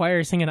Boys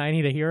Choir singing I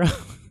Need a Hero.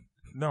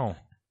 No.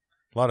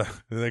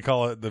 They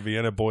call it the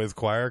Vienna Boys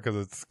Choir because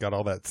it's got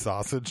all that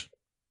sausage.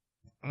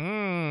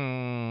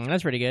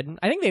 That's pretty good.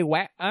 I think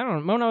I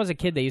don't know. When I was a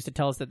kid, they used to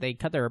tell us that they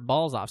cut their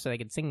balls off so they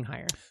could sing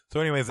higher.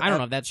 So anyways, I don't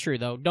know if that's true,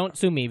 though. Don't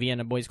sue me,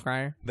 Vienna Boys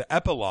Choir. The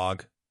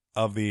epilogue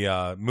of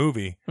the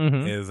movie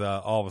is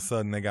all of a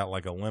sudden they got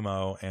like a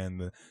limo,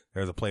 and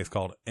there's a place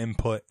called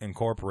Input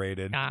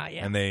Incorporated,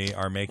 and they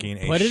are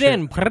making put it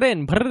in.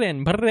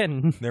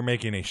 They're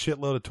making a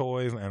shitload of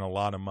toys and a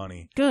lot of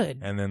money. Good.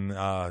 And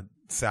then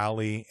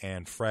Sally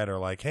and Fred are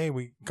like, "Hey,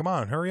 come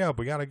on, hurry up,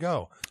 we gotta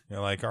go." And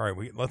they're like, "All right,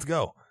 let's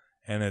go."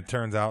 And it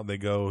turns out they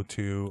go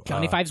to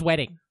Johnny Five's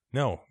wedding.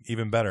 No,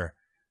 even better.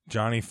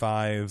 Johnny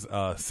Five's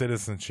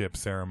citizenship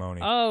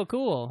ceremony. Oh,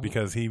 cool.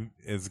 Because he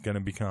is going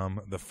to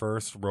become the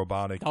first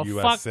robotic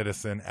U.S.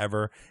 citizen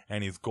ever,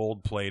 and he's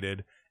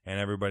gold-plated, and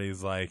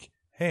everybody's like,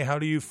 hey, how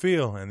do you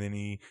feel? And then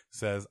he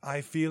says,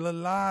 I feel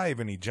alive,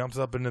 and he jumps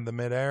up into the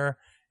midair,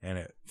 and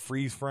it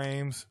freeze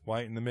frames,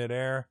 white in the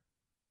midair,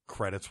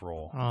 credits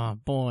roll. Oh,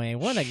 boy.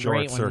 What a Short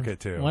great one. Circuit,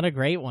 too. What a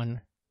great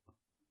one.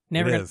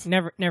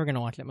 Never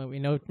gonna watch that movie.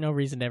 No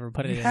reason to ever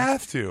put it in. You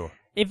have to.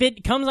 If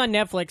it comes on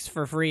Netflix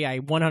for free, I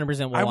 100% will watch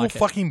it. I will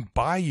fucking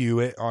buy you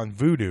it on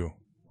Vudu.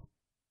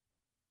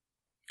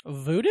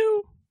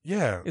 Voodoo?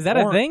 Yeah. Is that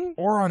a thing?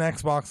 Or on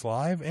Xbox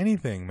Live,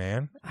 anything,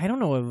 man. I don't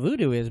know what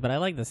Voodoo is, but I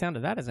like the sound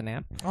of that as an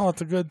app. Oh,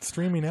 it's a good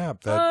streaming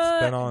app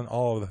that's been on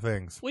all of the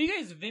things. Will you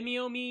guys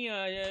Vimeo me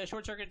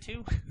Short Circuit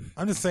 2?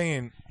 I'm just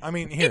saying. I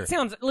mean, here. It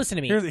sounds. Listen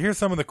to me. Here's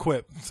some of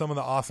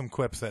the awesome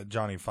quips at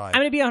Johnny Five.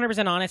 I'm gonna be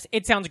 100% honest.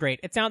 It sounds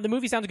great. The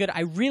movie sounds good.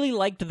 I really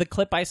liked the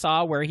clip I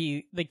saw where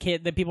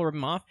the people rip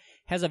him off,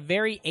 has a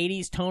very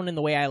 80s tone in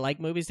the way I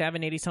like movies to have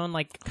an 80s tone,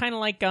 like kind of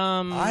like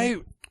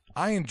I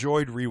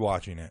enjoyed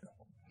rewatching it.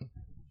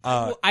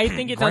 I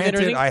think it sounds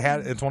granted,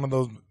 interesting. it's one of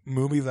those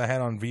movies I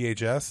had on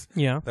VHS.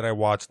 Yeah. That I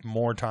watched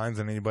more times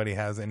than anybody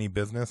has any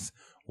business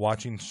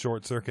watching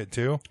Short Circuit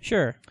 2.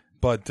 Sure.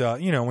 But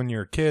when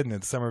you're a kid and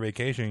it's summer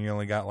vacation, you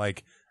only got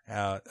like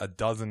a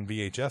dozen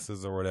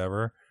VHSs or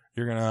whatever.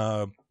 You're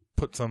gonna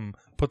put some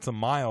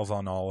miles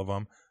on all of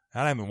them.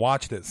 And I haven't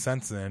watched it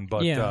since then,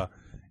 but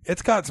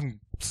it's got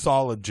some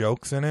solid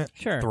jokes in it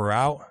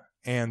throughout.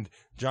 And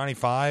Johnny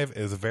Five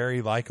is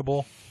very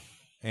likable.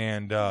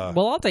 And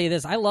well, I'll tell you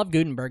this: I love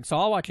Gutenberg, so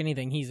I'll watch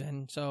anything he's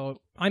in.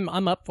 So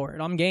I'm up for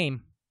it. I'm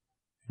game.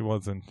 He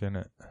wasn't in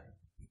it.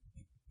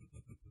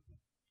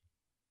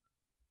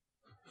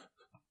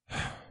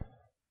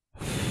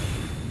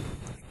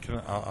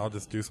 I'll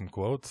just do some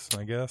quotes,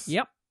 I guess.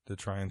 Yep. To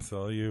try and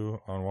sell you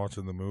on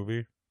watching the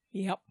movie.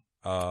 Yep.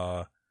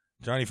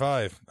 Johnny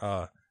Five.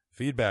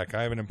 Feedback.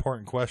 I have an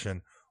important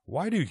question.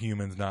 Why do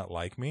humans not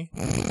like me?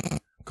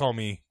 Call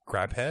me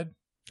craphead.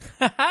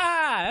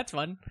 That's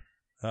fun.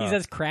 He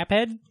says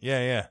craphead?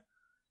 Yeah.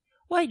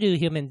 Why do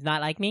humans not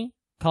like me?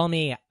 Call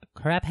me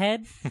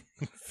craphead.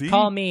 See?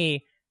 Call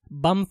me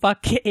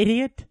bumfuck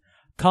idiot.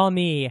 Call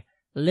me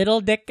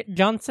Little Dick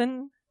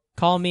Johnson.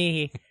 Call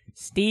me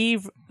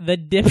Steve the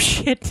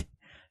dipshit.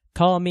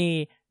 Call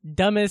me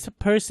dumbest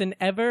person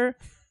ever.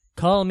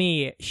 Call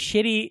me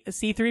shitty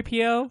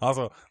C-3PO.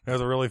 Also, there's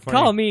a really funny...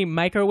 Call me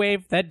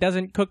microwave that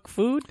doesn't cook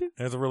food.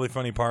 There's a really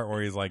funny part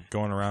where he's like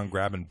going around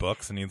grabbing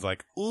books and he's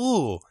like,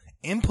 ooh,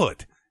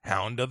 input.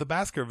 Hound of the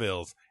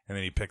Baskervilles. And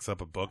then he picks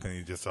up a book and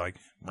he's just like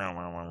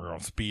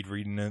speed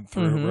reading it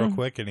through real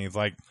quick. And he's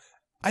like,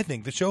 I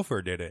think the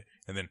chauffeur did it.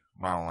 And then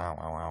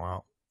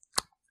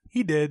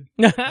he did.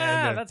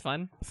 That's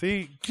fun.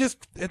 See,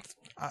 just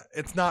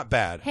it's not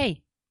bad.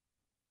 Hey,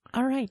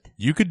 all right.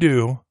 You could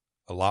do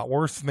a lot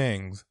worse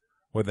things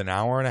with an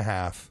hour and a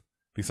half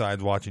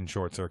besides watching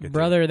Short Circuit.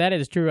 Brother, that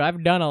is true.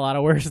 I've done a lot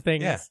of worse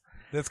things. Yeah.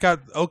 It's got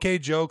okay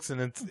jokes,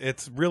 and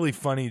it's really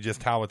funny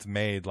just how it's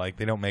made. Like,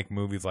 they don't make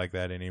movies like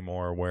that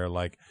anymore where,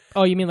 like...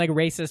 Oh, you mean like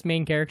racist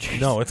main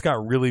characters? No, it's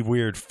got really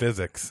weird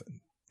physics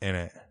in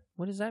it.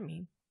 What does that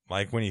mean?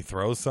 Like when he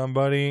throws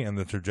somebody and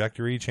the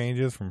trajectory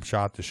changes from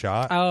shot to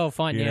shot. Oh,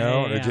 fun. You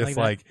know? Or just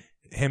like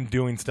him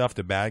doing stuff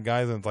to bad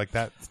guys, and it's like,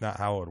 that's not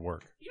how it would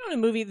work. You know, in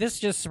a movie, this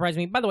just surprised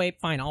me. By the way,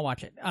 fine, I'll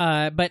watch it.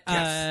 But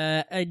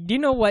yes. Do you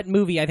know what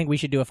movie I think we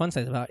should do a fun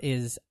size about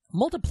is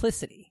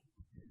Multiplicity.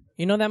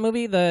 You know that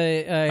movie?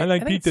 I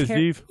like Pizza,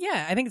 Steve.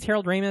 Yeah, I think it's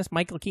Harold Ramis.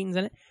 Michael Keaton's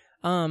in it.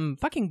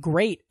 Fucking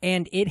great.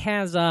 And it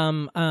has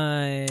Annie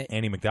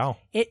McDowell.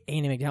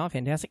 Annie McDowell,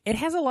 fantastic. It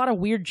has a lot of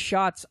weird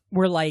shots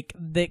where like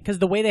because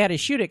the way they had to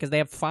shoot it, because they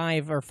have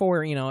 5 or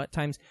 4, at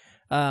times,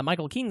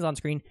 Michael Keaton's on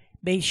screen.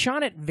 They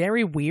shot it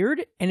very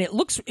weird, and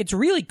it's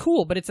really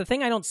cool, but it's a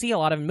thing I don't see a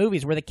lot of in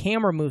movies where the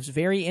camera moves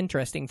very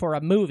interesting for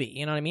a movie.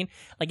 You know what I mean?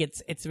 Like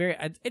it's very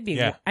and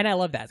I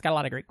love that. It's got a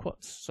lot of great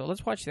quotes. So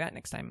let's watch that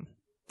next time.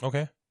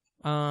 Okay.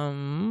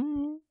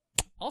 Also,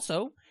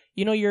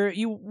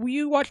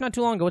 you watched not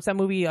too long ago. What's that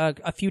movie? A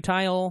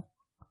Futile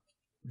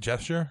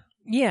Gesture?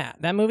 Yeah,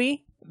 that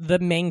movie. The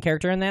main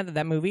character in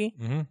that movie.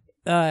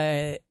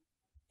 Mm-hmm.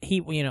 He,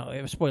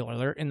 it was spoiler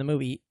alert in the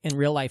movie. In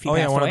real life, he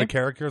passed away. One of the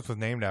characters was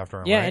named after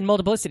him. Yeah, right? in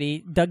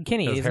Multiplicity, Doug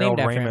Kinney is named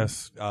after him. Harold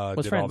Ramis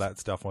did friends. all that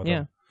stuff with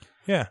Yeah. him.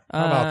 Yeah,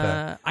 how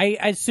about that?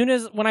 As soon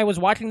as when I was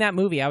watching that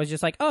movie, I was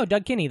just like, oh,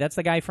 Doug Kinney, that's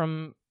the guy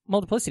from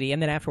Multiplicity,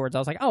 and then afterwards I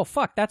was like, oh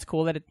fuck, that's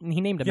cool that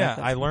he named him. Yeah,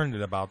 I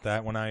learned about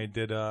that when I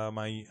did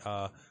my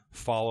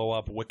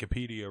follow-up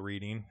Wikipedia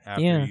reading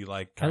after you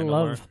kind of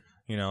learn,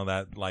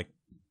 that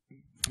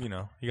you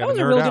got that was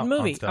a really good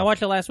movie. I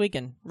watched it last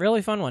weekend.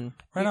 Really fun one.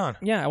 Right on.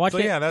 Yeah, I watched it.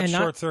 So yeah, that's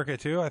Short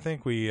Circuit too. I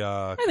think we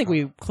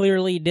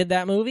clearly did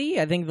that movie.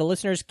 I think the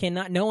listeners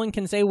no one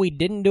can say we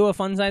didn't do a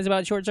fun size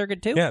about Short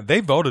Circuit too. Yeah, they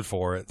voted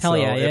for it. Hell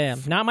yeah.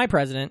 Not my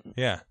president.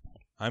 Yeah.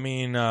 I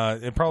mean,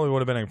 it probably would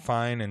have been a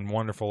fine and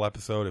wonderful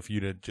episode if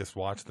you'd have just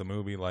watched the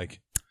movie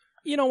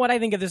You know what I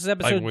think of this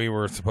episode? Like we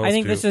were supposed to. I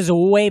think this is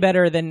way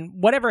better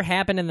than whatever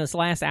happened in this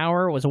last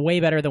hour was way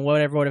better than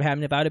whatever would have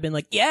happened if I would have been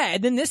like, yeah,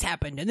 and then this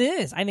happened, and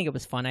this. I think it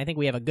was fun. I think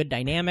we have a good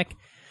dynamic.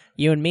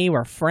 You and me,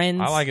 we're friends.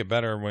 I like it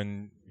better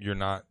when you're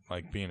not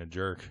being a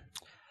jerk.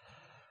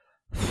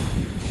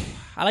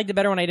 I liked it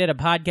better when I did a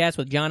podcast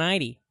with John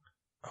Idy.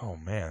 Oh,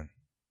 man.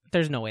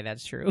 There's no way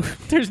that's true.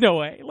 There's no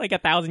way.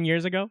 1,000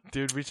 years ago.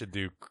 Dude, we should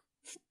do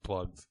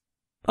plugs.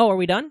 Oh, are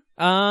we done?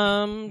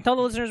 Tell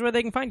the listeners where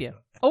they can find you.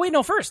 Oh, wait,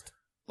 no, first.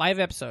 Live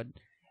episode.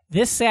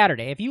 this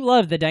Saturday, if you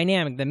love the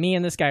dynamic that me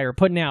and this guy are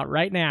putting out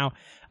right now,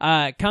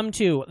 come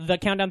to the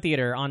Countdown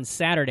Theater on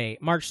Saturday,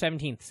 March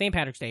 17th, St.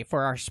 Patrick's Day,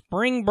 for our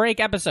spring break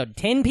episode,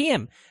 10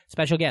 p.m.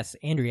 Special guests,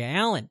 Andrea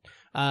Allen.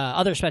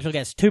 Other special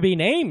guests to be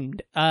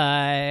named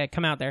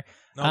come out there.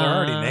 No, they're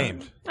already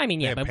named. I mean,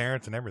 They yeah, have but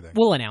parents and everything.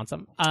 we'll announce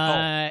them.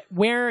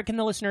 Where can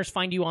the listeners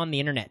find you on the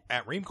internet?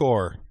 At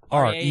Reamcore.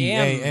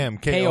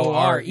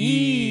 REAMKORE.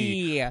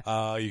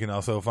 You can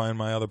also find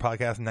my other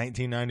podcast,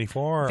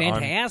 1994.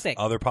 Fantastic.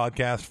 On other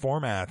podcast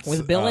formats.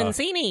 With Bill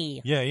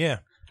Encini. Yeah.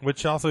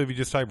 Which also, if you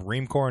just type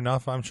Reamcore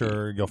enough, I'm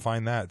sure you'll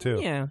find that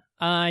too. Yeah.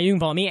 You can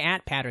follow me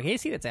at Patrick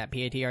Hasty. That's at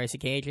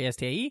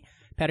PATRICKHASTIE.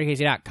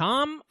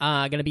 PatrickHasty.com.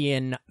 Going to be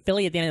in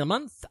Philly at the end of the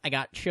month. I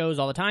got shows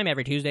all the time,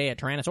 every Tuesday at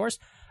Tyrannosaurus.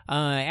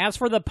 As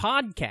for the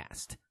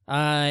podcast,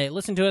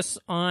 listen to us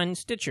on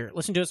Stitcher.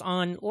 Listen to us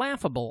on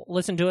Laughable.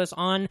 Listen to us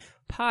on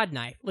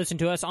Podknife. Listen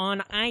to us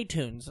on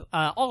iTunes.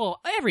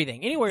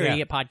 Everything. Anywhere you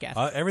get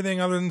podcasts. Everything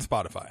other than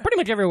Spotify. Pretty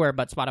much everywhere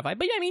but Spotify.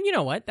 But I mean, you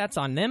know what? That's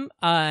on them.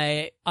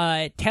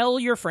 Tell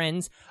your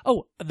friends.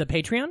 Oh, the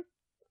Patreon.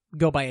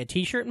 Go buy a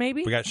t-shirt,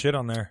 maybe. We got shit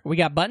on there. We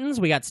got buttons.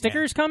 We got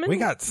stickers coming. We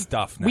got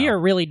stuff now. We are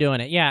really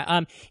doing it.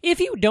 Yeah. If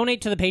you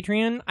donate to the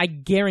Patreon, I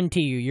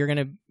guarantee you, you're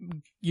gonna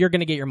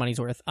get your money's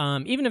worth.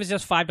 Even if it's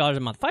just $5 a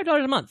month.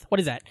 $5 a month. What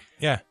is that?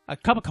 Yeah. A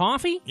cup of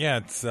coffee? Yeah.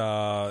 It's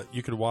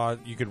you could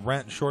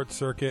rent Short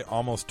Circuit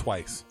almost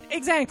twice.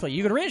 Exactly.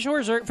 You could rent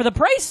Short Circuit for the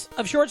price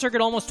of Short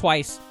Circuit almost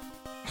twice.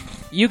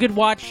 You could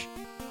watch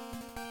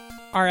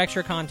our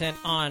extra content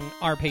on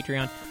our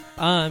Patreon.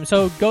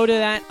 So go to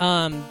that,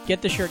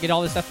 get the shirt, get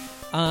all this stuff.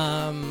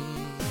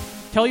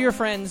 Tell your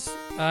friends,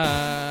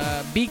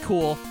 be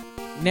cool,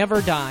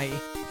 never die,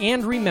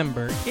 and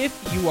remember,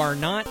 if you are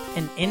not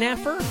an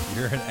NFer,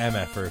 you're an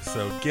MFer,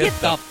 so get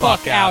the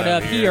fuck out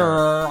of here.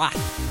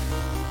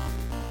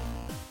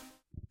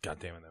 God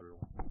damn it,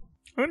 everyone.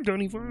 I'm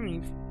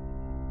 25.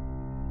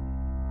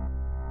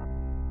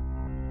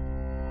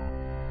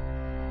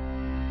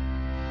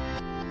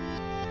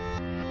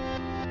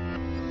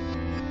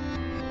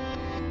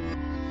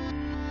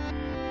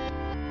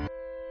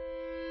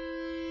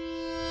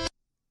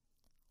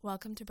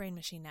 Welcome to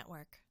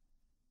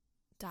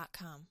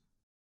BrainMachineNetwork.com.